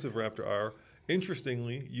expensive Raptor R,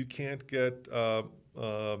 interestingly, you can't get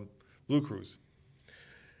Blue Cruise.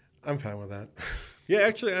 I'm fine with that. Yeah,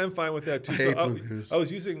 actually, I'm fine with that too. I hate Blue Cruise. I was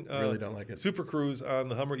using really don't like it. Super Cruise on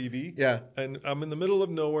the Hummer EV. Yeah. And I'm in the middle of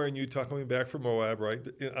nowhere in Utah coming back from Moab, right?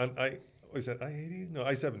 Is that I-80? No,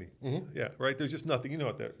 I-70. Mm-hmm. Yeah, right? There's just nothing. You know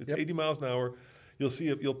what that? It's 80 miles an hour. You'll see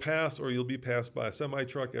it. You'll pass, or you'll be passed by a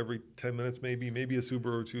semi-truck every 10 minutes, maybe a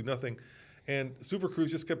Subaru or two, nothing. And Super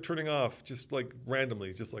Cruise just kept turning off, just like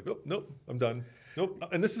randomly, just like, oh, nope, I'm done. Nope.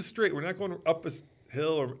 And this is straight. We're not going up a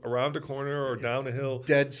hill or around a corner or down a hill.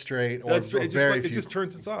 Dead straight. Dead straight. It just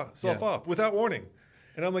turns itself off without warning.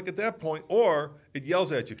 And I'm like, at that point, or it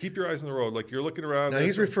yells at you, keep your eyes on the road, like you're looking around. Now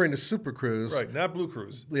he's referring to Super Cruise. Right, not Blue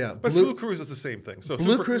Cruise. Yeah. But Blue Cruise is the same thing. So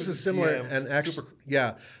Blue Cruise is similar, GM, and actually,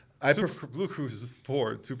 Blue Cruise is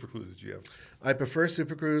Ford, Super Cruise is GM. I prefer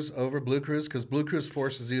Super Cruise over Blue Cruise because Blue Cruise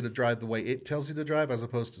forces you to drive the way it tells you to drive, as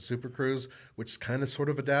opposed to Super Cruise, which kind of sort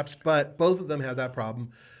of adapts. But both of them have that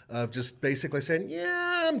problem of just basically saying,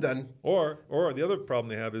 yeah, I'm done. Or the other problem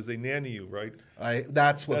they have is they nanny you, right?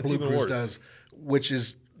 That's what Blue Cruise does, which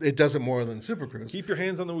is, it does it more than Super Cruise. Keep your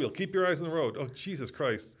hands on the wheel. Keep your eyes on the road. Oh, Jesus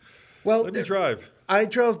Christ. Well, let me drive. I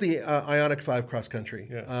drove the Ioniq 5 cross country,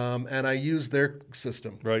 and I used their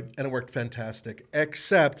system, right? And it worked fantastic,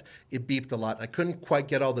 except it beeped a lot. I couldn't quite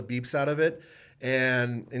get all the beeps out of it,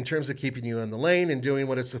 and in terms of keeping you in the lane and doing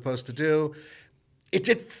what it's supposed to do, it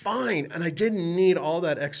did fine, and I didn't need all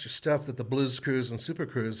that extra stuff that the Blues Cruise and Super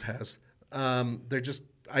Cruise has. They're just,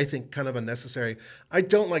 I think, kind of unnecessary. I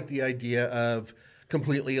don't like the idea of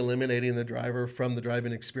completely eliminating the driver from the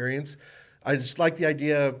driving experience. I just like the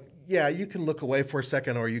idea of, yeah, you can look away for a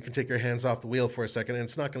second, or you can take your hands off the wheel for a second, and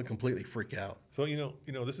it's not going to completely freak out. So you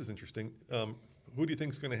know, this is interesting. Who do you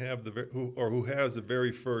think is going to have who has the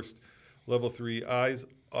very first Level 3 eyes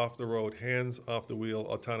off the road, hands off the wheel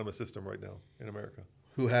autonomous system right now in America?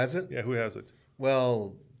 Who has it? Yeah, who has it?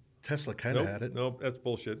 Well, Tesla kind of had it. Nope, that's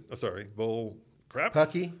bullshit. Bull crap.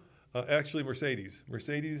 Pucky? Actually, Mercedes.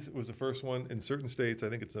 Mercedes was the first one in certain states. I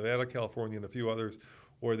think it's Nevada, California, and a few others,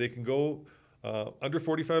 where they can go under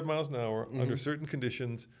 45 miles an hour under certain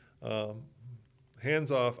conditions,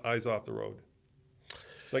 hands off, eyes off the road.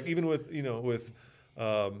 Like even with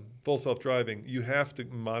full self-driving, you have to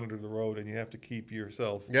monitor the road and you have to keep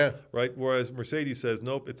yourself right. Whereas Mercedes says,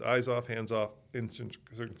 nope, it's eyes off, hands off in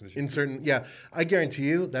certain conditions. I guarantee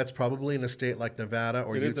you that's probably in a state like Nevada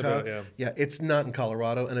or Utah. Nevada, It's not in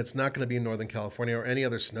Colorado, and it's not going to be in Northern California or any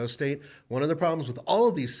other snow state. One of the problems with all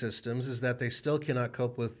of these systems is that they still cannot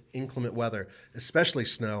cope with inclement weather, especially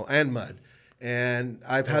snow and mud. And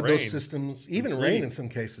I've had those systems, even rain in some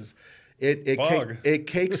cases. It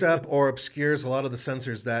cakes up or obscures a lot of the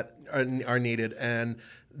sensors that are needed, and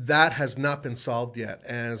that has not been solved yet.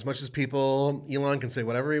 And as much as Elon can say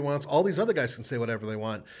whatever he wants, all these other guys can say whatever they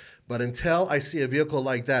want. But until I see a vehicle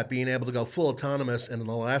like that being able to go full autonomous in an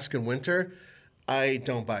Alaskan winter, I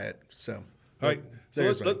don't buy it. So, all right. So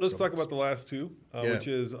There's let's my talk about the last two, Yeah. which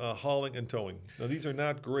is hauling and towing. Now, these are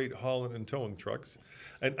not great hauling and towing trucks.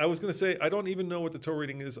 And I was going to say, I don't even know what the tow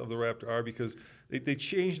rating is of the Raptor R because they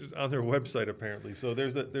changed it on their website, apparently. So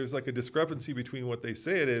there's like a discrepancy between what they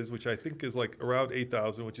say it is, which I think is like around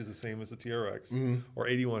 8,000, which is the same as the TRX, or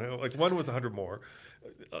 81. Like one was 100 more.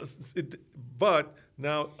 But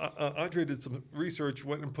now Andre did some research,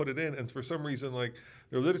 went and put it in, and for some reason, like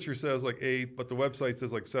their literature says like 8, but the website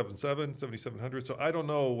says like 7,700. So I don't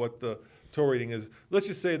know what the tow rating is. Let's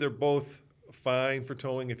just say they're both fine for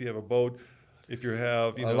towing if you have a boat, if you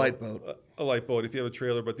have A light boat. a light boat, if you have a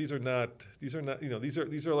trailer. But these are not these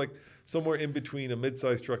are like somewhere in between a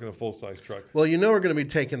mid-sized truck and a full-size truck. Well, you know we're going to be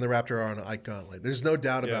taking the Raptor R on an Ike Gauntlet. There's no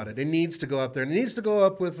doubt about it. It needs to go up there. It needs to go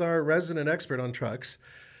up with our resident expert on trucks.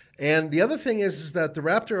 And the other thing is that the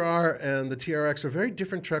Raptor R and the TRX are very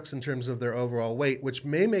different trucks in terms of their overall weight, which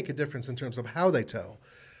may make a difference in terms of how they tow.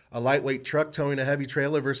 A lightweight truck towing a heavy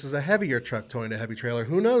trailer versus a heavier truck towing a heavy trailer.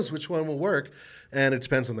 Who knows which one will work? And it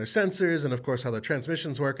depends on their sensors and, of course, how their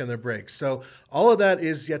transmissions work and their brakes. So all of that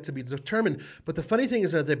is yet to be determined. But the funny thing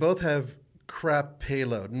is that they both have crap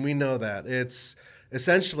payload, and we know that. It's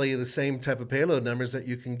essentially the same type of payload numbers that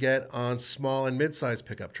you can get on small and mid-sized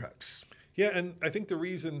pickup trucks. Yeah, and I think the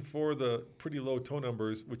reason for the pretty low tow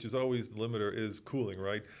numbers, which is always the limiter, is cooling,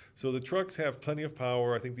 right? So the trucks have plenty of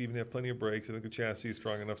power. I think they even have plenty of brakes. I think the chassis is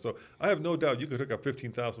strong enough. So I have no doubt you could hook up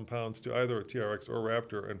 15,000 pounds to either a TRX or a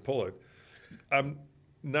Raptor and pull it. I'm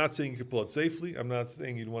not saying you could pull it safely. I'm not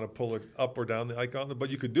saying you'd want to pull it up or down the Ike Gauntlet, but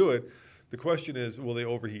you could do it. The question is, will they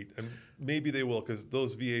overheat? And maybe they will, because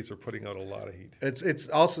those V8s are putting out a lot of heat. It's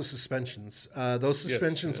also suspensions. Those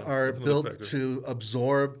suspensions are that's another built factor. to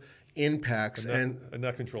absorb impacts And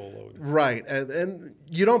not control load. Right, and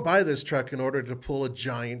you don't buy this truck in order to pull a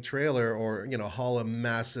giant trailer or haul a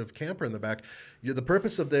massive camper in the back. The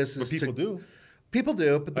purpose of this is People do. People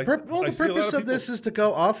do, but the I purpose see a lot of of this people- is to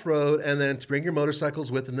go off road and then to bring your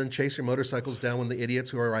motorcycles with, and then chase your motorcycles down when the idiots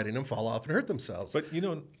who are riding them fall off and hurt themselves. But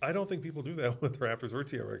I don't think people do that with Raptors or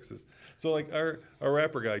TRXs. So like our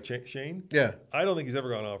rapper guy Shane, Yeah. I don't think he's ever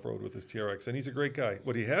gone off road with his TRX, and he's a great guy.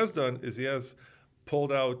 What he has done is he has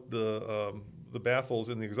pulled out the baffles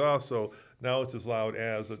in the exhaust, so now it's as loud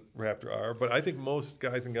as a Raptor R. But I think most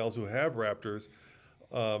guys and gals who have Raptors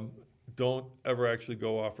don't ever actually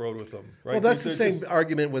go off road with them. Right? Well, that's the They're same just-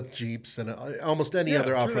 argument with Jeeps and almost any Yeah, other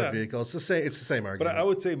true off-road that. vehicle. It's the same But argument. I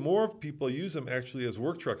would say more people use them actually as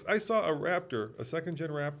work trucks. I saw a Raptor, a second-gen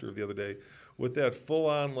Raptor the other day with that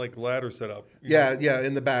full-on like ladder setup. yeah,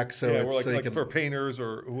 in the back, so Yeah, it's or so you like can for painters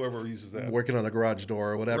or whoever uses that. working on a garage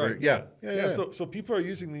door or whatever. Right, Yeah. So people are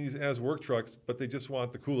using these as work trucks, but they just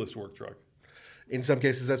want the coolest work truck. In some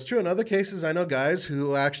cases, that's true. In other cases, I know guys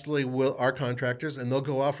who actually are contractors, and they'll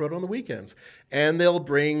go off-road on the weekends. And they'll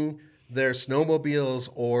bring their snowmobiles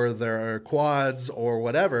or their quads or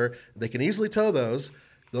whatever. They can easily tow those.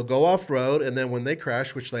 They'll go off-road, and then when they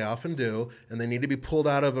crash, which they often do, and they need to be pulled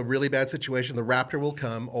out of a really bad situation, the Raptor will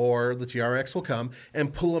come or the TRX will come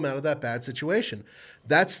and pull them out of that bad situation.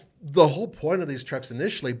 That's the whole point of these trucks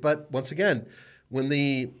initially. But once again, when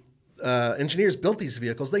the engineers built these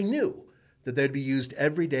vehicles, they knew that they'd be used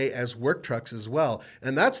every day as work trucks as well.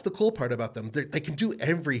 And that's the cool part about them. They can do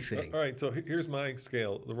everything. All right, so here's my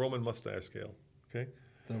scale, the Roman mustache scale. Okay.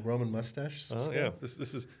 The Roman mustache scale? Yeah.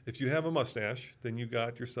 This is if you have a mustache, then you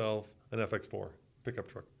got yourself an FX4 pickup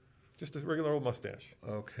truck, just a regular old mustache.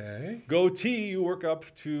 Okay. Goatee, you work up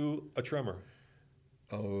to a Tremor.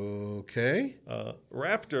 Okay.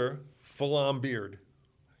 Raptor, full-on beard,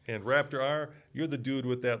 and Raptor R, you're the dude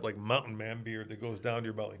with that like mountain man beard that goes down to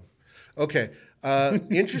your belly. Okay.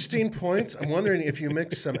 Interesting points. I'm wondering if you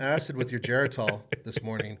mixed some acid with your Geritol this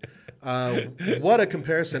morning. What a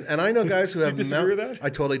comparison. And I know guys who have... disagree with that? I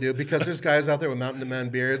totally do, because there's guys out there with mountain man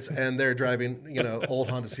beards, and they're driving, old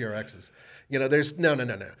Honda CRXs. There's... No.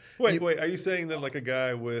 Wait, are you saying that like a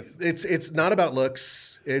guy with... It's not about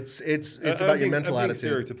looks. It's about your mental I'm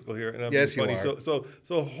attitude. being stereotypical here, and I'm Yes, being you funny. are.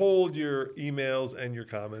 So hold your emails and your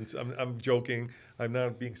comments. I'm joking. I'm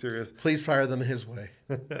not being serious. Please fire them his way.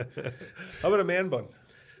 How about a man bun?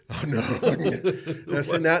 Oh no!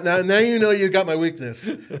 So now you know you got my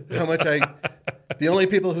weakness. How much the only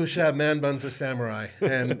people who should have man buns are samurai,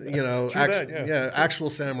 and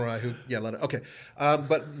actual samurai who let it. Okay,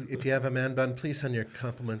 but if you have a man bun, please send your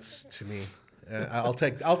compliments to me. I'll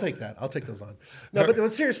take that. I'll take those on. No,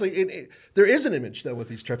 but seriously, there is an image though with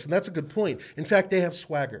these trucks, and that's a good point. In fact, they have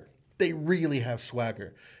swagger. They really have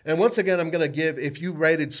swagger. And once again, I'm going to give, if you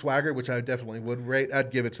rated swagger, which I definitely would rate, I'd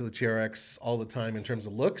give it to the TRX all the time in terms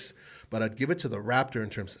of looks, but I'd give it to the Raptor in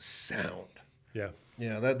terms of sound. Yeah.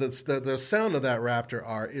 Yeah, the sound of that Raptor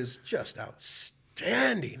R is just outstanding.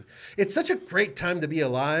 outstanding. It's such a great time to be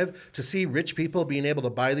alive, to see rich people being able to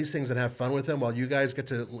buy these things and have fun with them while you guys get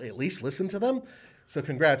to at least listen to them. So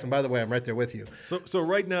congrats. And by the way, I'm right there with you. So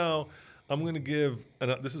right now, I'm going to give,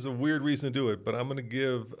 and this is a weird reason to do it, but I'm going to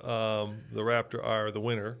give the Raptor R the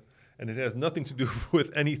winner. And it has nothing to do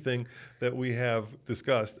with anything that we have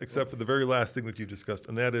discussed, except for the very last thing that you discussed,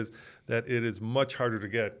 and that is that it is much harder to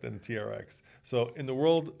get than the TRX. So in the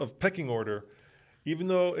world of pecking order, even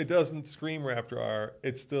though it doesn't scream Raptor R,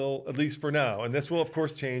 it's still, at least for now, and this will of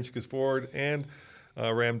course change because Ford and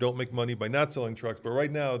Ram don't make money by not selling trucks, but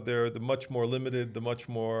right now they're the much more limited, the much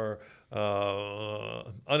more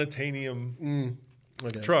unattainium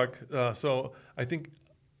truck. So I think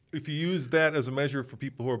if you use that as a measure for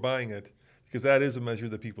people who are buying it, because that is a measure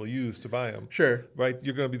that people use to buy them. Sure. Right?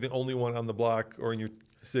 You're going to be the only one on the block or in your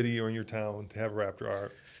city or in your town to have a Raptor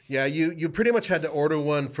R. Yeah, you pretty much had to order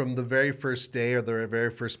one from the very first day or the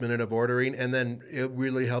very first minute of ordering, and then it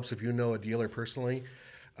really helps if you know a dealer personally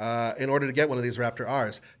in order to get one of these Raptor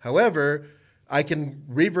Rs. However, I can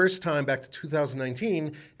reverse time back to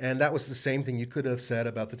 2019, and that was the same thing you could have said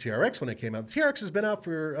about the TRX when it came out. The TRX has been out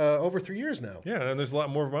for over 3 years now. Yeah, and there's a lot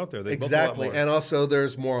more of them out there. They Exactly, built a lot more. and also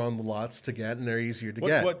there's more on the lots to get, and they're easier to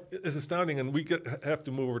get. What is astounding, and we have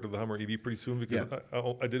to move over to the Hummer EV pretty soon because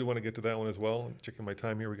I did want to get to that one as well. I'm checking my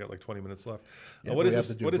time here. We got like 20 minutes left. Yeah, what we is have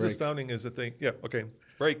to do a what is break. astounding is that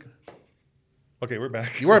break. Okay, we're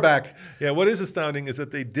back. You are back. Yeah, what is astounding is that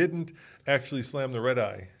they didn't actually slam the red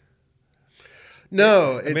eye.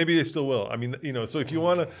 No, And maybe they still will. I mean, so if you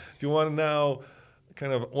want to now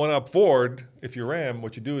kind of one up Ford, if you're Ram,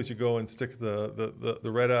 what you do is you go and stick the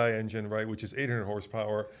red eye engine, right, which is 800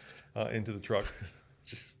 horsepower, into the truck,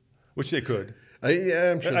 which they could.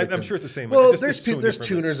 Yeah, I'm sure. I'm sure it's the same. Well, There's there's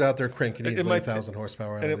tuners out there cranking It easily might- 1,000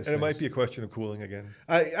 horsepower. out And of it, these and it might things. be a question of cooling again.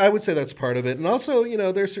 I would say that's part of it. And also,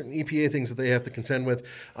 there's certain EPA things that they have to contend with.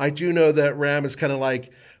 I do know that Ram is kind of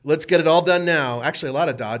like, let's get it all done now. Actually, a lot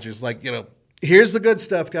of Dodge is like, here's the good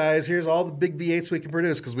stuff, guys. Here's all the big V8s we can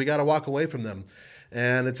produce because we got to walk away from them.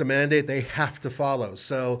 And it's a mandate they have to follow.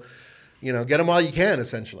 So, get them while you can,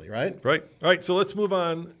 essentially, right? Right. All right. So let's move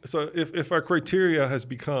on. So if our criteria has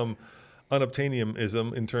become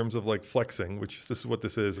unobtainiumism in terms of like flexing, which this is what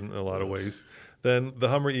this is in a lot of ways, then the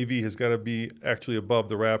Hummer EV has got to be actually above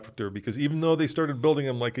the Raptor because even though they started building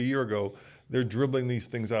them like a year ago, they're dribbling these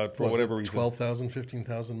things out for whatever reason. 12,000,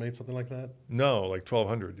 15,000 made, something like that? No, like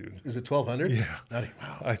 1,200, dude. Is it 1,200? Yeah. Wow.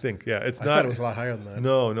 I think, yeah. It's I not. thought it was a lot higher than that.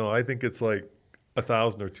 No. I think it's like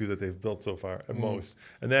 1,000 or 2 that they've built so far at most.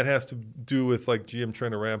 And that has to do with like GM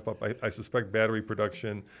trying to ramp up, I suspect, battery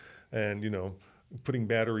production and, putting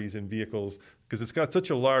batteries in vehicles because it's got such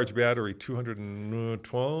a large battery,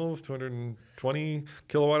 220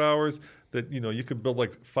 kilowatt hours, that, you could build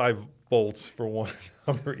like 5 bolts for one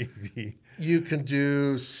Hummer EV. You can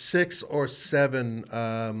do 6 or 7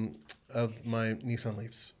 of my Nissan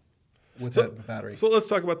Leafs with that battery. So let's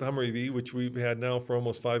talk about the Hummer EV, which we've had now for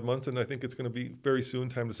almost 5 months, and I think it's going to be very soon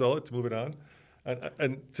time to sell it, to move it on.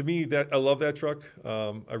 And to me, I love that truck.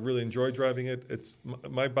 I really enjoy driving it. It's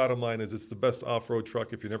my bottom line is it's the best off-road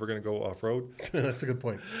truck if you're never going to go off-road. That's a good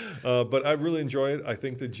point. But I really enjoy it. I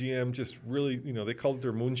think the GM just really, they called it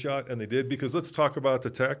their moonshot, and they did, because let's talk about the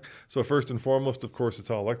tech. So first and foremost, of course, it's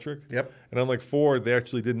all electric. Yep. And unlike Ford, they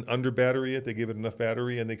actually didn't under-battery it. They gave it enough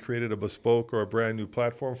battery, and they created a bespoke or a brand new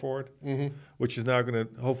platform for it, which is now going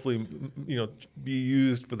to hopefully, be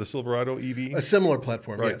used for the Silverado EV. A similar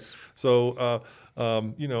platform, Right. yes. So,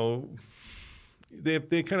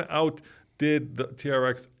 they kind of outdid the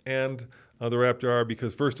TRX and the Raptor R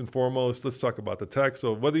because first and foremost, let's talk about the tech.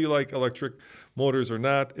 So whether you like electric motors or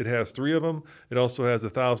not, it has 3 of them. It also has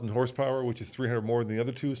 1,000 horsepower, which is 300 more than the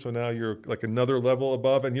other 2. So now you're like another level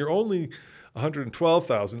above, and you're only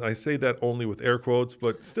 112,000. I say that only with air quotes,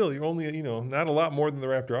 but still, you're only, not a lot more than the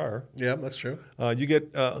Raptor R. Yeah, that's true. You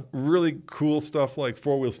get really cool stuff like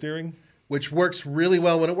 4-wheel steering. Which works really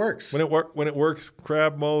well when it works. When it works,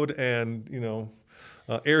 crab mode and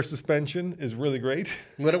air suspension is really great.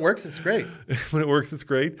 When it works, it's great. When it works, it's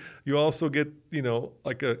great. You also get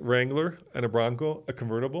like a Wrangler and a Bronco, a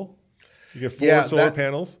convertible. You get 4 solar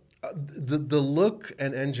panels. The look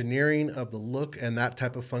and engineering of the look and that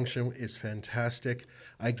type of function is fantastic.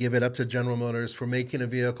 I give it up to General Motors for making a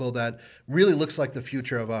vehicle that really looks like the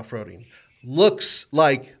future of off-roading. Looks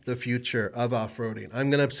like the future of off-roading. I'm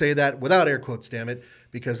going to say that without air quotes, damn it,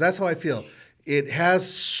 because that's how I feel. It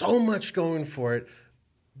has so much going for it,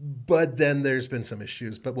 but then there's been some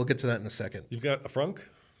issues, but we'll get to that in a second. You've got a frunk.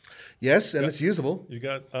 Yes, and it's usable. You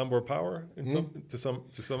got onboard power to some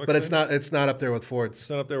extent. But it's not up there with Ford's. It's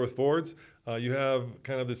not up there with Ford's. You have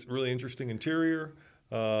kind of this really interesting interior.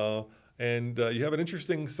 And you have an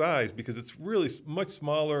interesting size because it's really much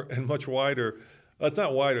smaller and much wider. It's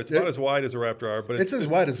not wider. It's about as wide as a Raptor R, but it's as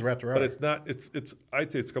wide as a Raptor R. But it's not. It's.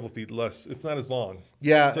 I'd say it's a couple feet less. It's not as long.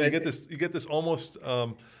 Yeah. So you get this almost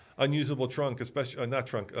unusable trunk, especially not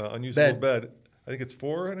trunk, unusable bed. I think it's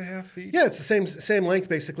 4.5 feet. Yeah, it's the same length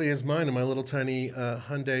basically as mine and my little tiny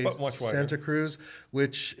Hyundai Santa Cruz,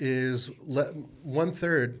 which is more than one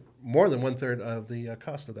third of the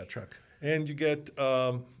cost of that truck. And you get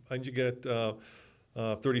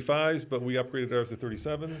 35s, but we upgraded ours to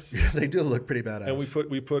 37s. Yeah, they do look pretty badass. And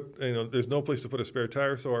we put there's no place to put a spare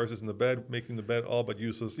tire, so ours is in the bed, making the bed all but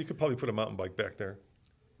useless. You could probably put a mountain bike back there.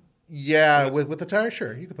 Yeah, with the tire,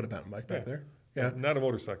 sure, you could put a mountain bike back there. Yeah, not a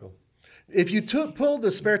motorcycle. If you pulled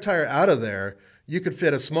the spare tire out of there, you could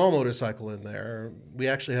fit a small motorcycle in there. We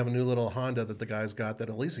actually have a new little Honda that the guys got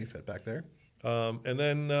that'll easily fit back there. And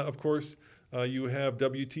then, of course, you have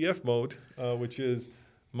WTF mode, which is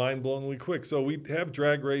mind-blowingly quick. So we have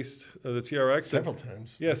drag raced the TRX several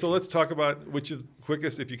times. Yeah, so let's talk about which is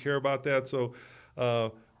quickest if you care about that. So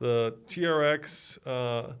the TRX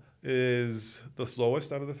is the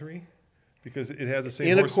slowest out of the three because it has the same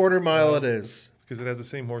in a quarter mile it is. Because it has the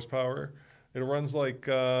same horsepower. It runs like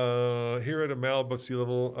here at a Malibu sea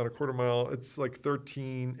level at a quarter mile, it's like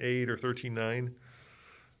 13.8 or 13.9.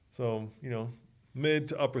 So, mid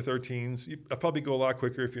to upper 13s. I'll probably go a lot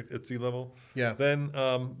quicker if you're at sea level. Yeah. Then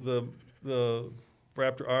the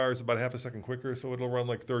Raptor R is about half a second quicker, so it'll run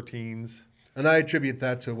like 13s. And I attribute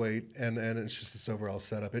that to weight, and it's just its overall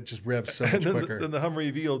setup. It just revs so much quicker. Then the Hummer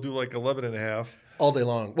EV will do like 11.5. All day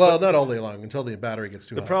long. Well, not all day long, until the battery gets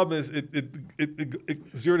too hot. The problem is it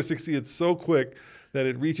 0 to 60, it's so quick that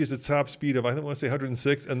it reaches its top speed of, I want to say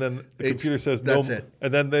 106, and then the computer says no. That's it.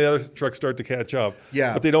 And then the other trucks start to catch up.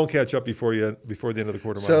 Yeah. But they don't catch up before the end of the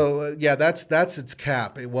quarter mile. So, that's its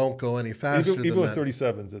cap. It won't go any faster even with that.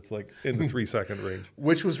 37s, it's like in the 3-second range.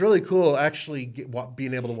 Which was really cool, actually,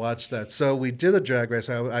 being able to watch that. So we did a drag race.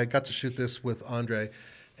 I got to shoot this with Andre.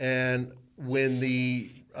 And when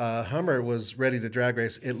the Hummer was ready to drag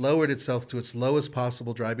race, it lowered itself to its lowest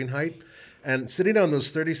possible driving height. And sitting on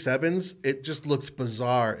those 37s, it just looked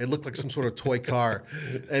bizarre. It looked like some sort of toy car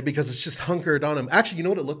because it's just hunkered on them. Actually, you know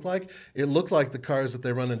what it looked like? It looked like the cars that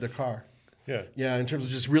they run in Dakar. Yeah. Yeah, in terms of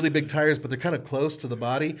just really big tires, but they're kind of close to the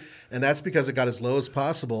body. And that's because it got as low as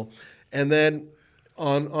possible. And then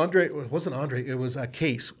on Andre, it wasn't Andre, it was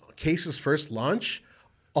Case. Case's first launch,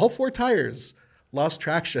 all 4 tires lost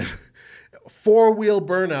traction. 4-wheel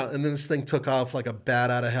burnout, and then this thing took off like a bat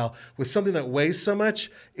out of hell. With something that weighs so much,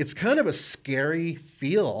 it's kind of a scary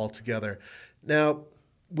feel altogether. Now,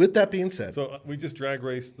 with that being said... So we just drag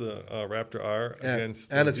raced the Raptor R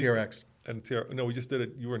against... And a TRX. No, we just did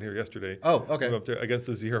it. You weren't here yesterday. Oh, okay. We went up there against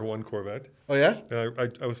the ZR1 Corvette. Oh, yeah?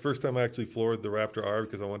 And I was first time I actually floored the Raptor R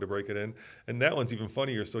because I wanted to break it in. And that one's even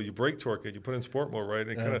funnier. So you brake torque it, you put in sport mode, right?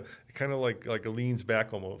 And it kind of like it leans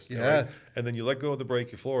back almost. Yeah. Right? And then you let go of the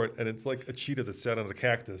brake, you floor it, and it's like a cheetah that sat on a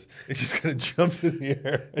cactus. It just kind of jumps in the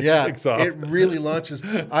air. And takes off. It really launches.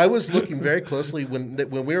 I was looking very closely when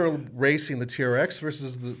we were racing the TRX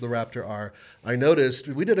versus the Raptor R. I noticed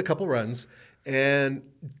we did a couple runs, and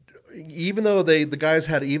even though the guys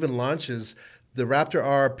had even launches, the Raptor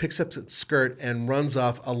R picks up its skirt and runs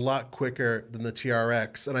off a lot quicker than the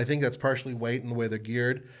TRX. And I think that's partially weight and the way they're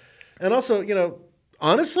geared. And also,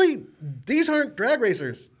 honestly, these aren't drag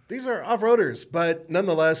racers. These are off-roaders. But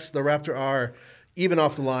nonetheless, the Raptor R, even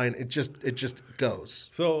off the line, it just goes.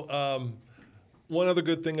 So one other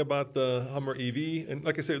good thing about the Hummer EV, and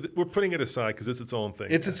like I said, we're putting it aside because it's its own thing.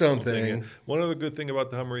 It's its own thing. And one other good thing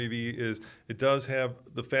about the Hummer EV is it does have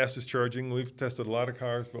the fastest charging. We've tested a lot of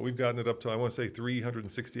cars, but we've gotten it up to, I want to say,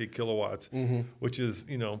 368 kilowatts, which is,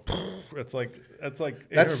 that's like That's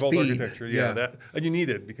 800 volt speed. architecture. Yeah, and you need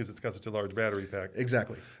it because it's got such a large battery pack.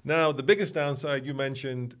 Exactly. Now, the biggest downside you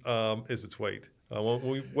mentioned is its weight. When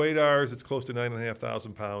we weighed ours, it's close to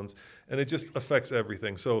 9,500 pounds, and it just affects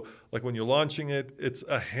everything. So, like when you're launching it, it's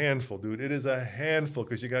a handful, dude. It is a handful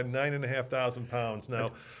because you got 9,500 pounds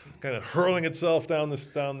now, kind of hurling itself down the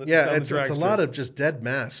it's drag a strip. lot of just dead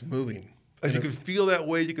mass moving. As you can feel that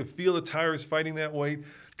weight, you can feel the tires fighting that weight.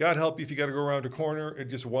 God help you if you got to go around a corner, it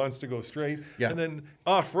just wants to go straight. Yeah. And then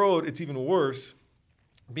off-road, it's even worse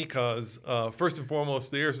because first and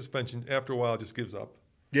foremost, the air suspension after a while just gives up.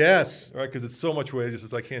 Yes. Right, because it's so much weight, it's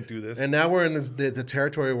just I can't do this. And now we're in the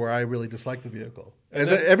territory where I really dislike the vehicle.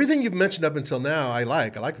 Everything you've mentioned up until now, I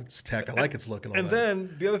like. I like its tech. I like its look and all and that.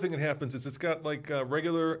 then the other thing that happens is it's got like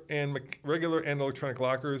regular and electronic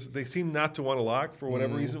lockers. They seem not to want to lock for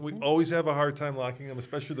whatever reason. We always have a hard time locking them,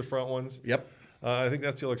 especially the front ones. Yep. I think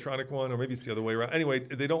that's the electronic one, or maybe it's the other way around. Anyway,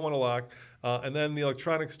 they don't want to lock. And then the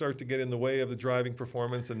electronics start to get in the way of the driving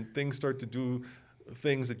performance, and things start to do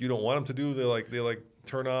things that you don't want them to do. They like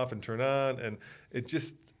turn off and turn on, and it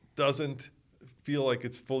just doesn't feel like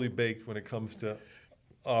it's fully baked when it comes to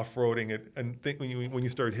off-roading it. And when you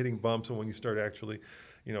start hitting bumps and when you start actually,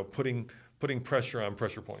 putting pressure on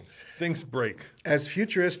pressure points, things break. As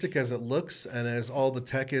futuristic as it looks and as all the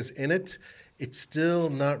tech is in it, it's still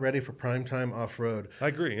not ready for primetime off-road. I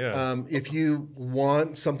agree, yeah. If you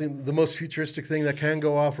want something, the most futuristic thing that can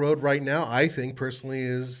go off-road right now, I think personally,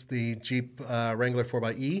 is the Jeep Wrangler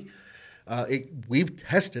 4xE. We've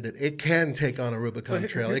tested it. It can take on a Rubicon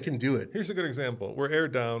Trail. It can do it. Here's a good example. We're air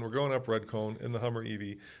down. We're going up Red Cone in the Hummer EV,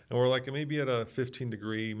 and we're like maybe at a 15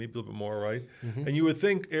 degree, maybe a little bit more, right? Mm-hmm. And you would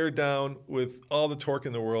think air down with all the torque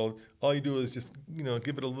in the world, all you do is just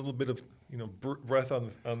give it a little bit of breath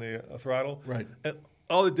on the throttle, right? And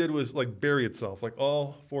all it did was like bury itself. Like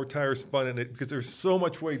all four tires spun in it because there's so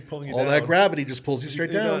much weight pulling you down. All that gravity just pulls you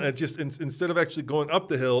straight down. And just instead of actually going up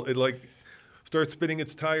the hill, it like starts spinning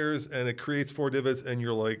its tires, and it creates 4 divots, and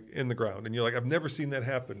you're like in the ground, and you're like, I've never seen that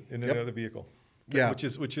happen in any other vehicle. Yeah,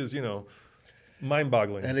 which is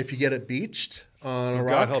mind-boggling. And if you get it beached on a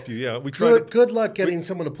rock, God help you. Yeah, good luck getting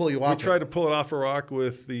someone to pull you off. We tried to pull it off a rock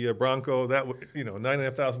with the Bronco. That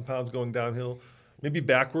 9,500 pounds going downhill. Maybe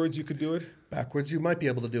backwards you could do it. Backwards you might be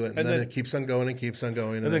able to do it, and then it keeps on going and keeps on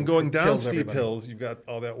going. And then going down steep hills, you've got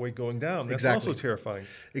all that weight going down. That's also terrifying.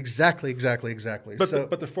 Exactly.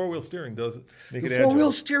 But the four-wheel steering does make it agile. The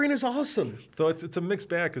four-wheel steering is awesome. So it's a mixed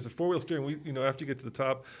bag, because the four-wheel steering, after you get to the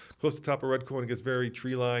top, close to the top of Red Cone, it gets very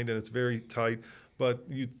tree-lined and it's very tight. But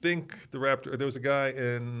you'd think the Raptor, there was a guy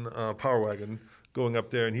in Power Wagon going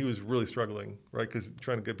up there, and he was really struggling, right, because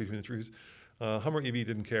trying to get between the trees. Hummer EV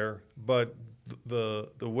didn't care, but the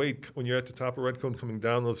weight when you're at the top of Red Cone coming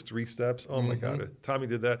down those 3 steps, oh my God! Tommy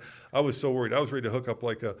did that. I was so worried. I was ready to hook up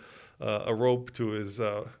like a rope to his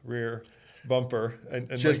rear bumper, and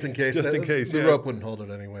just in case. The rope wouldn't hold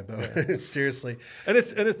it anyway, though. Yeah. Seriously. And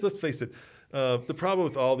it's let's face it. The problem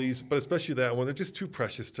with all these, but especially that one, they're just too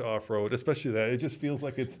precious to off-road. Especially that, it just feels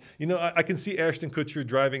like it's. I can see Ashton Kutcher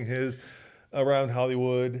driving his around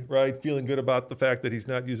Hollywood, right, feeling good about the fact that he's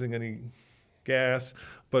not using any gas,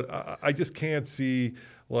 but I just can't see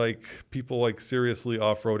like people like seriously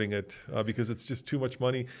off-roading it because it's just too much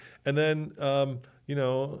money. And then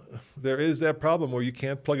there is that problem where you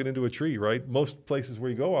can't plug it into a tree, right? Most places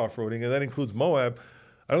where you go off-roading, and that includes Moab.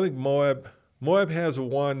 I don't think Moab has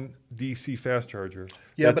one DC fast charger.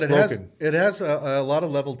 Yeah, but it has a lot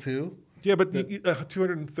of level 2. Yeah, but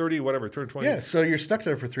 230, whatever, 220. Yeah, so you're stuck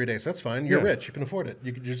there for 3 days. That's fine. You're rich. You can afford it.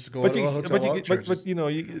 You can just go to a hotel.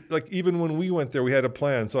 But like even when we went there, we had a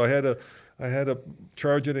plan. So I had to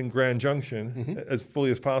charge it in Grand Junction as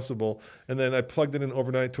fully as possible, and then I plugged it in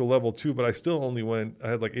overnight to a level 2. But I still only I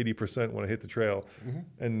had like 80% when I hit the trail.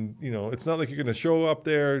 And it's not like you're going to show up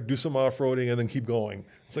there, do some off-roading, and then keep going.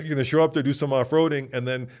 It's like you're going to show up there, do some off-roading, and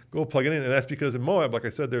then go plug it in. And that's because in Moab, like I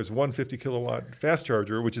said, there's one 50 kilowatt fast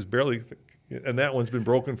charger, which is barely, and that one's been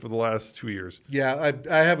broken for the last 2 years. Yeah,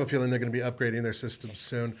 I have a feeling they're going to be upgrading their systems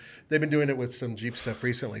soon. They've been doing it with some Jeep stuff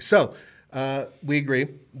recently. So we agree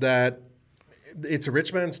that it's a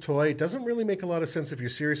rich man's toy. It doesn't really make a lot of sense if you're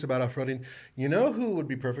serious about off-roading. You know who would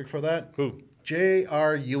be perfect for that? Who?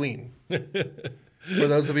 J.R. Ewing. For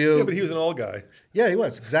those of you... Yeah, but he was an old guy. Yeah, he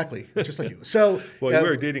was, exactly, just like you. So, well, we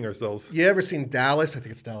were dating ourselves. You ever seen Dallas? I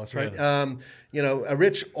think it's Dallas, right? Yeah. A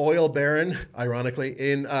rich oil baron, ironically,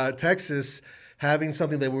 in Texas, having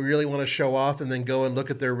something they really want to show off, and then go and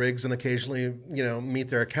look at their rigs and occasionally, meet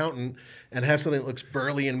their accountant and have something that looks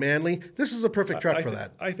burly and manly. This is a perfect truck for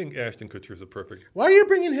that. I think Ashton Kutcher is a perfect. Why are you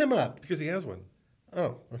bringing him up? Because he has one.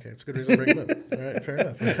 Oh, okay. It's a good reason to bring him up. All right, fair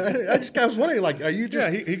enough. I was wondering, are you just...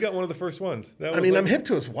 Yeah, he got one of the first ones. I'm hip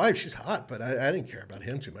to his wife. She's hot, but I didn't care about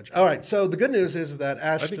him too much. All right, so the good news is that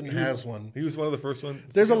Ashton has one. He was one of the first ones.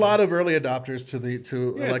 There's a lot of early adopters to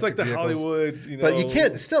electric it's like the vehicles. Hollywood, But you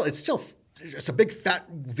can't, it's a big fat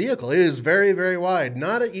vehicle. It is very, very wide.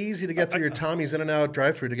 Not easy to get through your Tommy's In-N-Out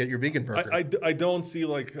drive-thru to get your vegan burger. I don't see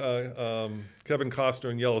like Kevin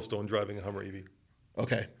Costner in Yellowstone driving a Hummer EV.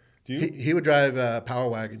 Okay. Do you? He would drive a Power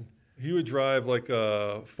Wagon. He would drive like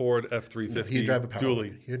a Ford F-350. No, he'd drive a Power dually.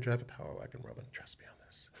 Wagon. He would drive a Power Wagon, Robin. Trust me on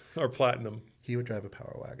this. Or Platinum. He would drive a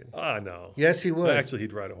Power Wagon. No. Yes, he would. No, actually,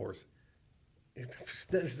 he'd ride a horse. Because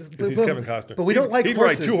he's Kevin Costner. But we don't like he'd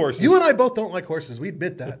horses. He'd ride 2 horses. You and I both don't like horses. We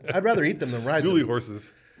admit that. I'd rather eat them than ride them. Dually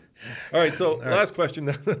horses. All right, so last question.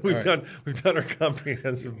 We've done our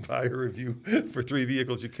comprehensive buyer review for 3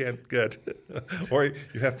 vehicles you can't get, or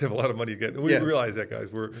you have to have a lot of money to get. And we realize that,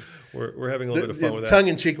 guys. We're having a little bit of fun with that. Tongue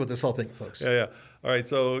in cheek with this whole thing, folks. Yeah. All right,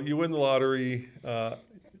 so you win the lottery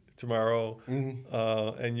tomorrow,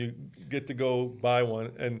 and you get to go buy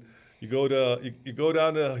one, and you go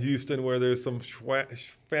down to Houston where there's some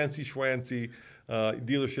fancy schwancy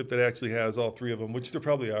dealership that actually has all 3 of them, which there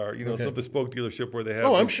probably are. Some bespoke dealership where they have.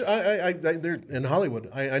 Oh, I'm sure. They're in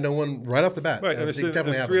Hollywood. I know one right off the bat. Right, and there's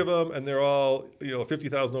 3 of them, and they're all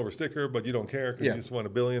 $50,000 over sticker, but you don't care because you just won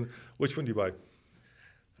 $1 billion. Which one do you buy?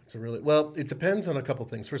 Well, it depends on a couple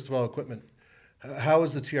things. First of all, equipment. How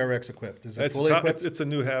is the TRX equipped? Is it fully equipped? It's a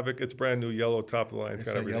new Havoc. It's brand new, yellow, top of the line. It's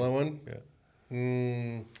got everything. Yellow one?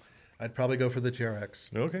 Yeah. I'd probably go for the TRX.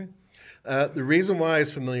 Okay. The reason why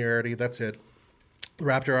is familiarity. That's it. The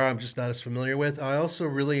Raptor R I'm just not as familiar with. I also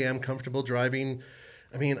really am comfortable driving.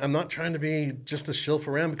 I mean, I'm not trying to be just a shill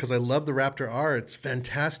for Ram because I love the Raptor R. It's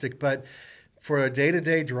fantastic. But for a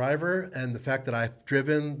day-to-day driver and the fact that I've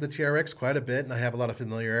driven the TRX quite a bit and I have a lot of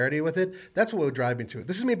familiarity with it, that's what would drive me to it.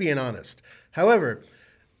 This is me being honest. However,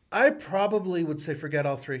 I probably would say forget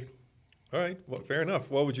all 3. All right. Well, fair enough.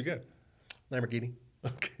 What would you get? Lamborghini.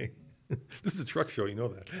 Okay. This is a truck show, you know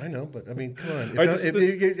that. I know, but I mean, come on.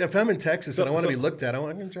 If I'm in Texas and I want to be looked at, I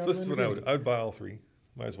want to drive. This is what I would buy all 3.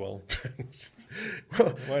 Might as well.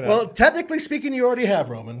 Why not? Well, technically speaking, you already have,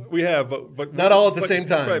 Roman. We have, but not all at the same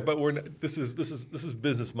time. Right, but we're not, this is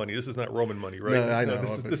business money. This is not Roman money, right? No, I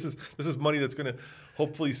know. This is money that's going to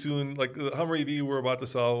hopefully soon, like the Hummer EV we're about to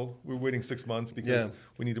sell. We're waiting 6 months because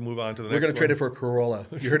we need to move on to the next one. We're going to trade it for a Corolla.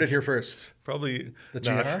 You heard it here first. Probably the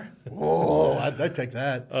not. GR. Oh, I'd take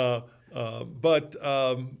that. But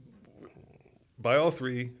buy all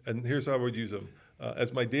 3, and here's how I would use them.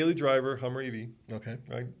 As my daily driver, Hummer EV. Okay.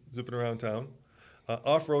 Right, zipping around town.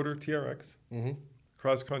 Off-roader, TRX.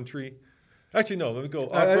 Cross-country. Actually, no, let me go.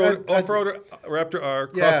 Off-roader, Raptor R,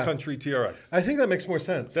 cross-country, TRX. I think that makes more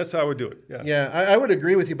sense. That's how I would do it, Yeah, I would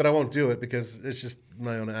agree with you, but I won't do it because it's just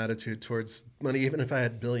my own attitude towards money. Even if I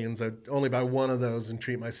had billions, I'd only buy one of those and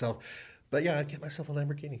treat myself. But yeah, I'd get myself a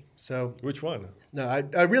Lamborghini. So which one? No,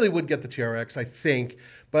 I really would get the TRX, I think.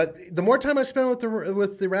 But the more time I spend with the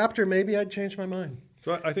Raptor, maybe I'd change my mind.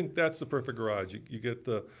 So I think that's the perfect garage. You get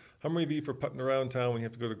the Hummer EV for putting around town when you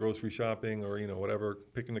have to go to grocery shopping or whatever,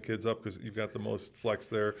 picking the kids up because you've got the most flex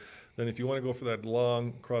there. Then if you want to go for that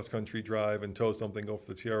long cross-country drive and tow something, go for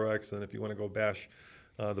the TRX. And if you want to go bash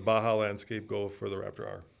the Baja landscape, go for the Raptor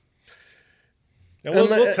R. And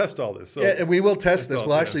we'll test all this. So yeah, we will test this.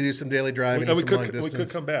 We'll actually do some daily driving and some long distance. We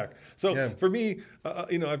could come back. So for me,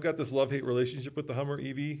 I've got this love-hate relationship with the Hummer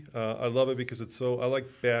EV. I love it because I like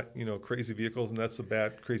crazy vehicles, and that's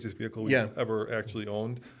the craziest vehicle we've ever actually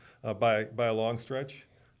owned by a long stretch.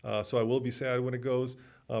 So I will be sad when it goes.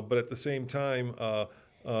 But at the same time,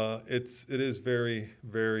 it is very,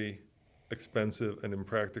 very expensive and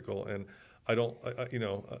impractical. And I don't,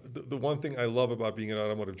 the one thing I love about being an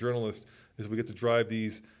automotive journalist is we get to drive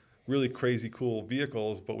these really crazy cool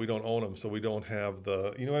vehicles, but we don't own them, so we don't have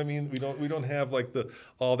the, you know what I mean? We don't have like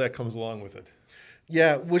all that comes along with it.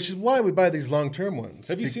 Yeah, which is why we buy these long-term ones.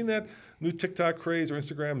 Have you seen that new TikTok craze or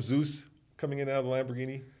Instagram, Zeus coming in out of the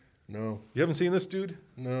Lamborghini? No. You haven't seen this dude?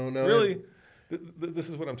 No. Really? This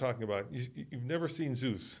is what I'm talking about. You've never seen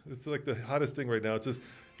Zeus. It's like the hottest thing right now. It's this,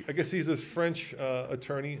 I guess he's this French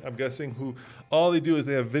attorney, I'm guessing, who all they do is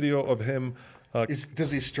they have video of him.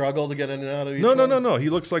 Does he struggle to get in and out of each one? No. He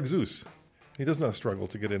looks like Zeus. He does not struggle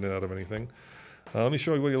to get in and out of anything. Let me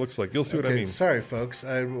show you what he looks like. You'll see what I mean. Sorry, folks.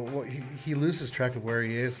 He loses track of where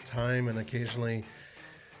he is, time, and occasionally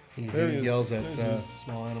he yells at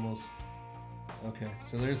small animals. Okay,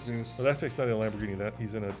 so there's Zeus. Well, that's actually not a Lamborghini.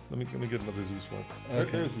 He's in a. Let me get another Zeus one.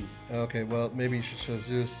 Okay. There's Zeus. Okay, well maybe you should show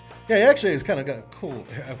Zeus. Yeah, he actually has kind of got cool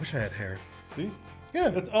hair. I wish I had hair. See? Yeah,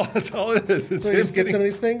 that's all it is. So he gets into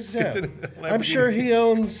these things. Yeah, I'm sure he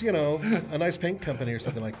owns a nice paint company or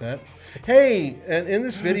something like that. Hey, and in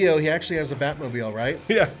this video, he actually has a Batmobile, right?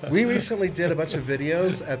 Yeah. We recently did a bunch of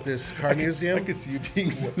videos at this car museum. I could see you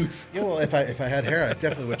being Zeus. Yeah, well, if I had hair, I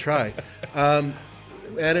definitely would try.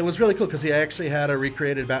 And it was really cool because he actually had a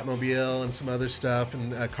recreated Batmobile and some other stuff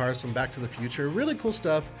and cars from Back to the Future. Really cool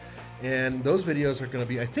stuff. And those videos are going to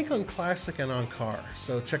be, I think, on Classic and on Car.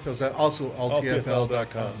 So check those out. Also,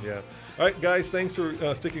 alltfl.com. Yeah. All right, guys, thanks for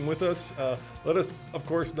sticking with us. Let us, of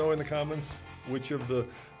course, know in the comments which of the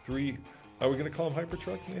 3 Are we going to call them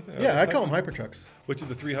Hypertrucks, Nathan? Yeah, I call them Hypertrucks. Which of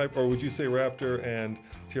the three or would you say Raptor and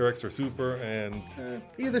TRX are super and...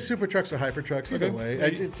 Either Super Trucks or Hypertrucks, either Okay. way. Yeah,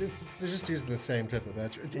 They're just using the same type of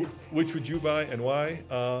battery. Which would you buy and why?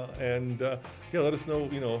 Let us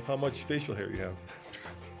know, how much facial hair you have.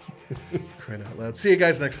 Crying out loud. See you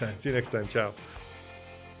guys next time. See you next time. Ciao.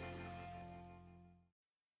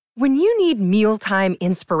 When you need mealtime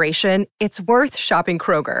inspiration, it's worth shopping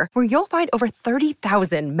Kroger, where you'll find over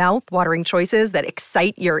 30,000 mouth-watering choices that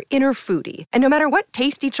excite your inner foodie. And no matter what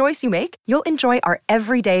tasty choice you make, you'll enjoy our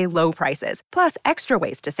everyday low prices, plus extra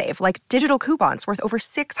ways to save, like digital coupons worth over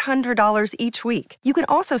 $600 each week. You can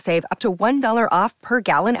also save up to $1 off per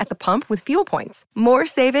gallon at the pump with fuel points. More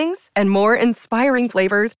savings and more inspiring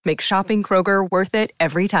flavors make shopping Kroger worth it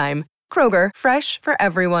every time. Kroger, fresh for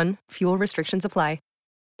everyone. Fuel restrictions apply.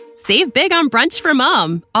 Save big on brunch for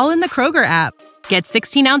mom, all in the Kroger app. Get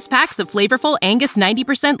 16-ounce packs of flavorful Angus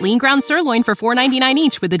 90% lean ground sirloin for $4.99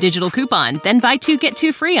 each with a digital coupon. Then buy 2, get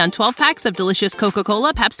 2 free on 12 packs of delicious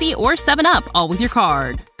Coca-Cola, Pepsi, or 7-Up, all with your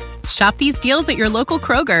card. Shop these deals at your local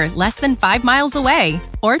Kroger, less than 5 miles away.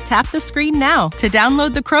 Or tap the screen now to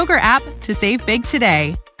download the Kroger app to save big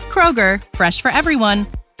today. Kroger, fresh for everyone.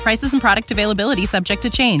 Prices and product availability subject to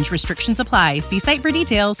change. Restrictions apply. See site for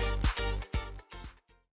details.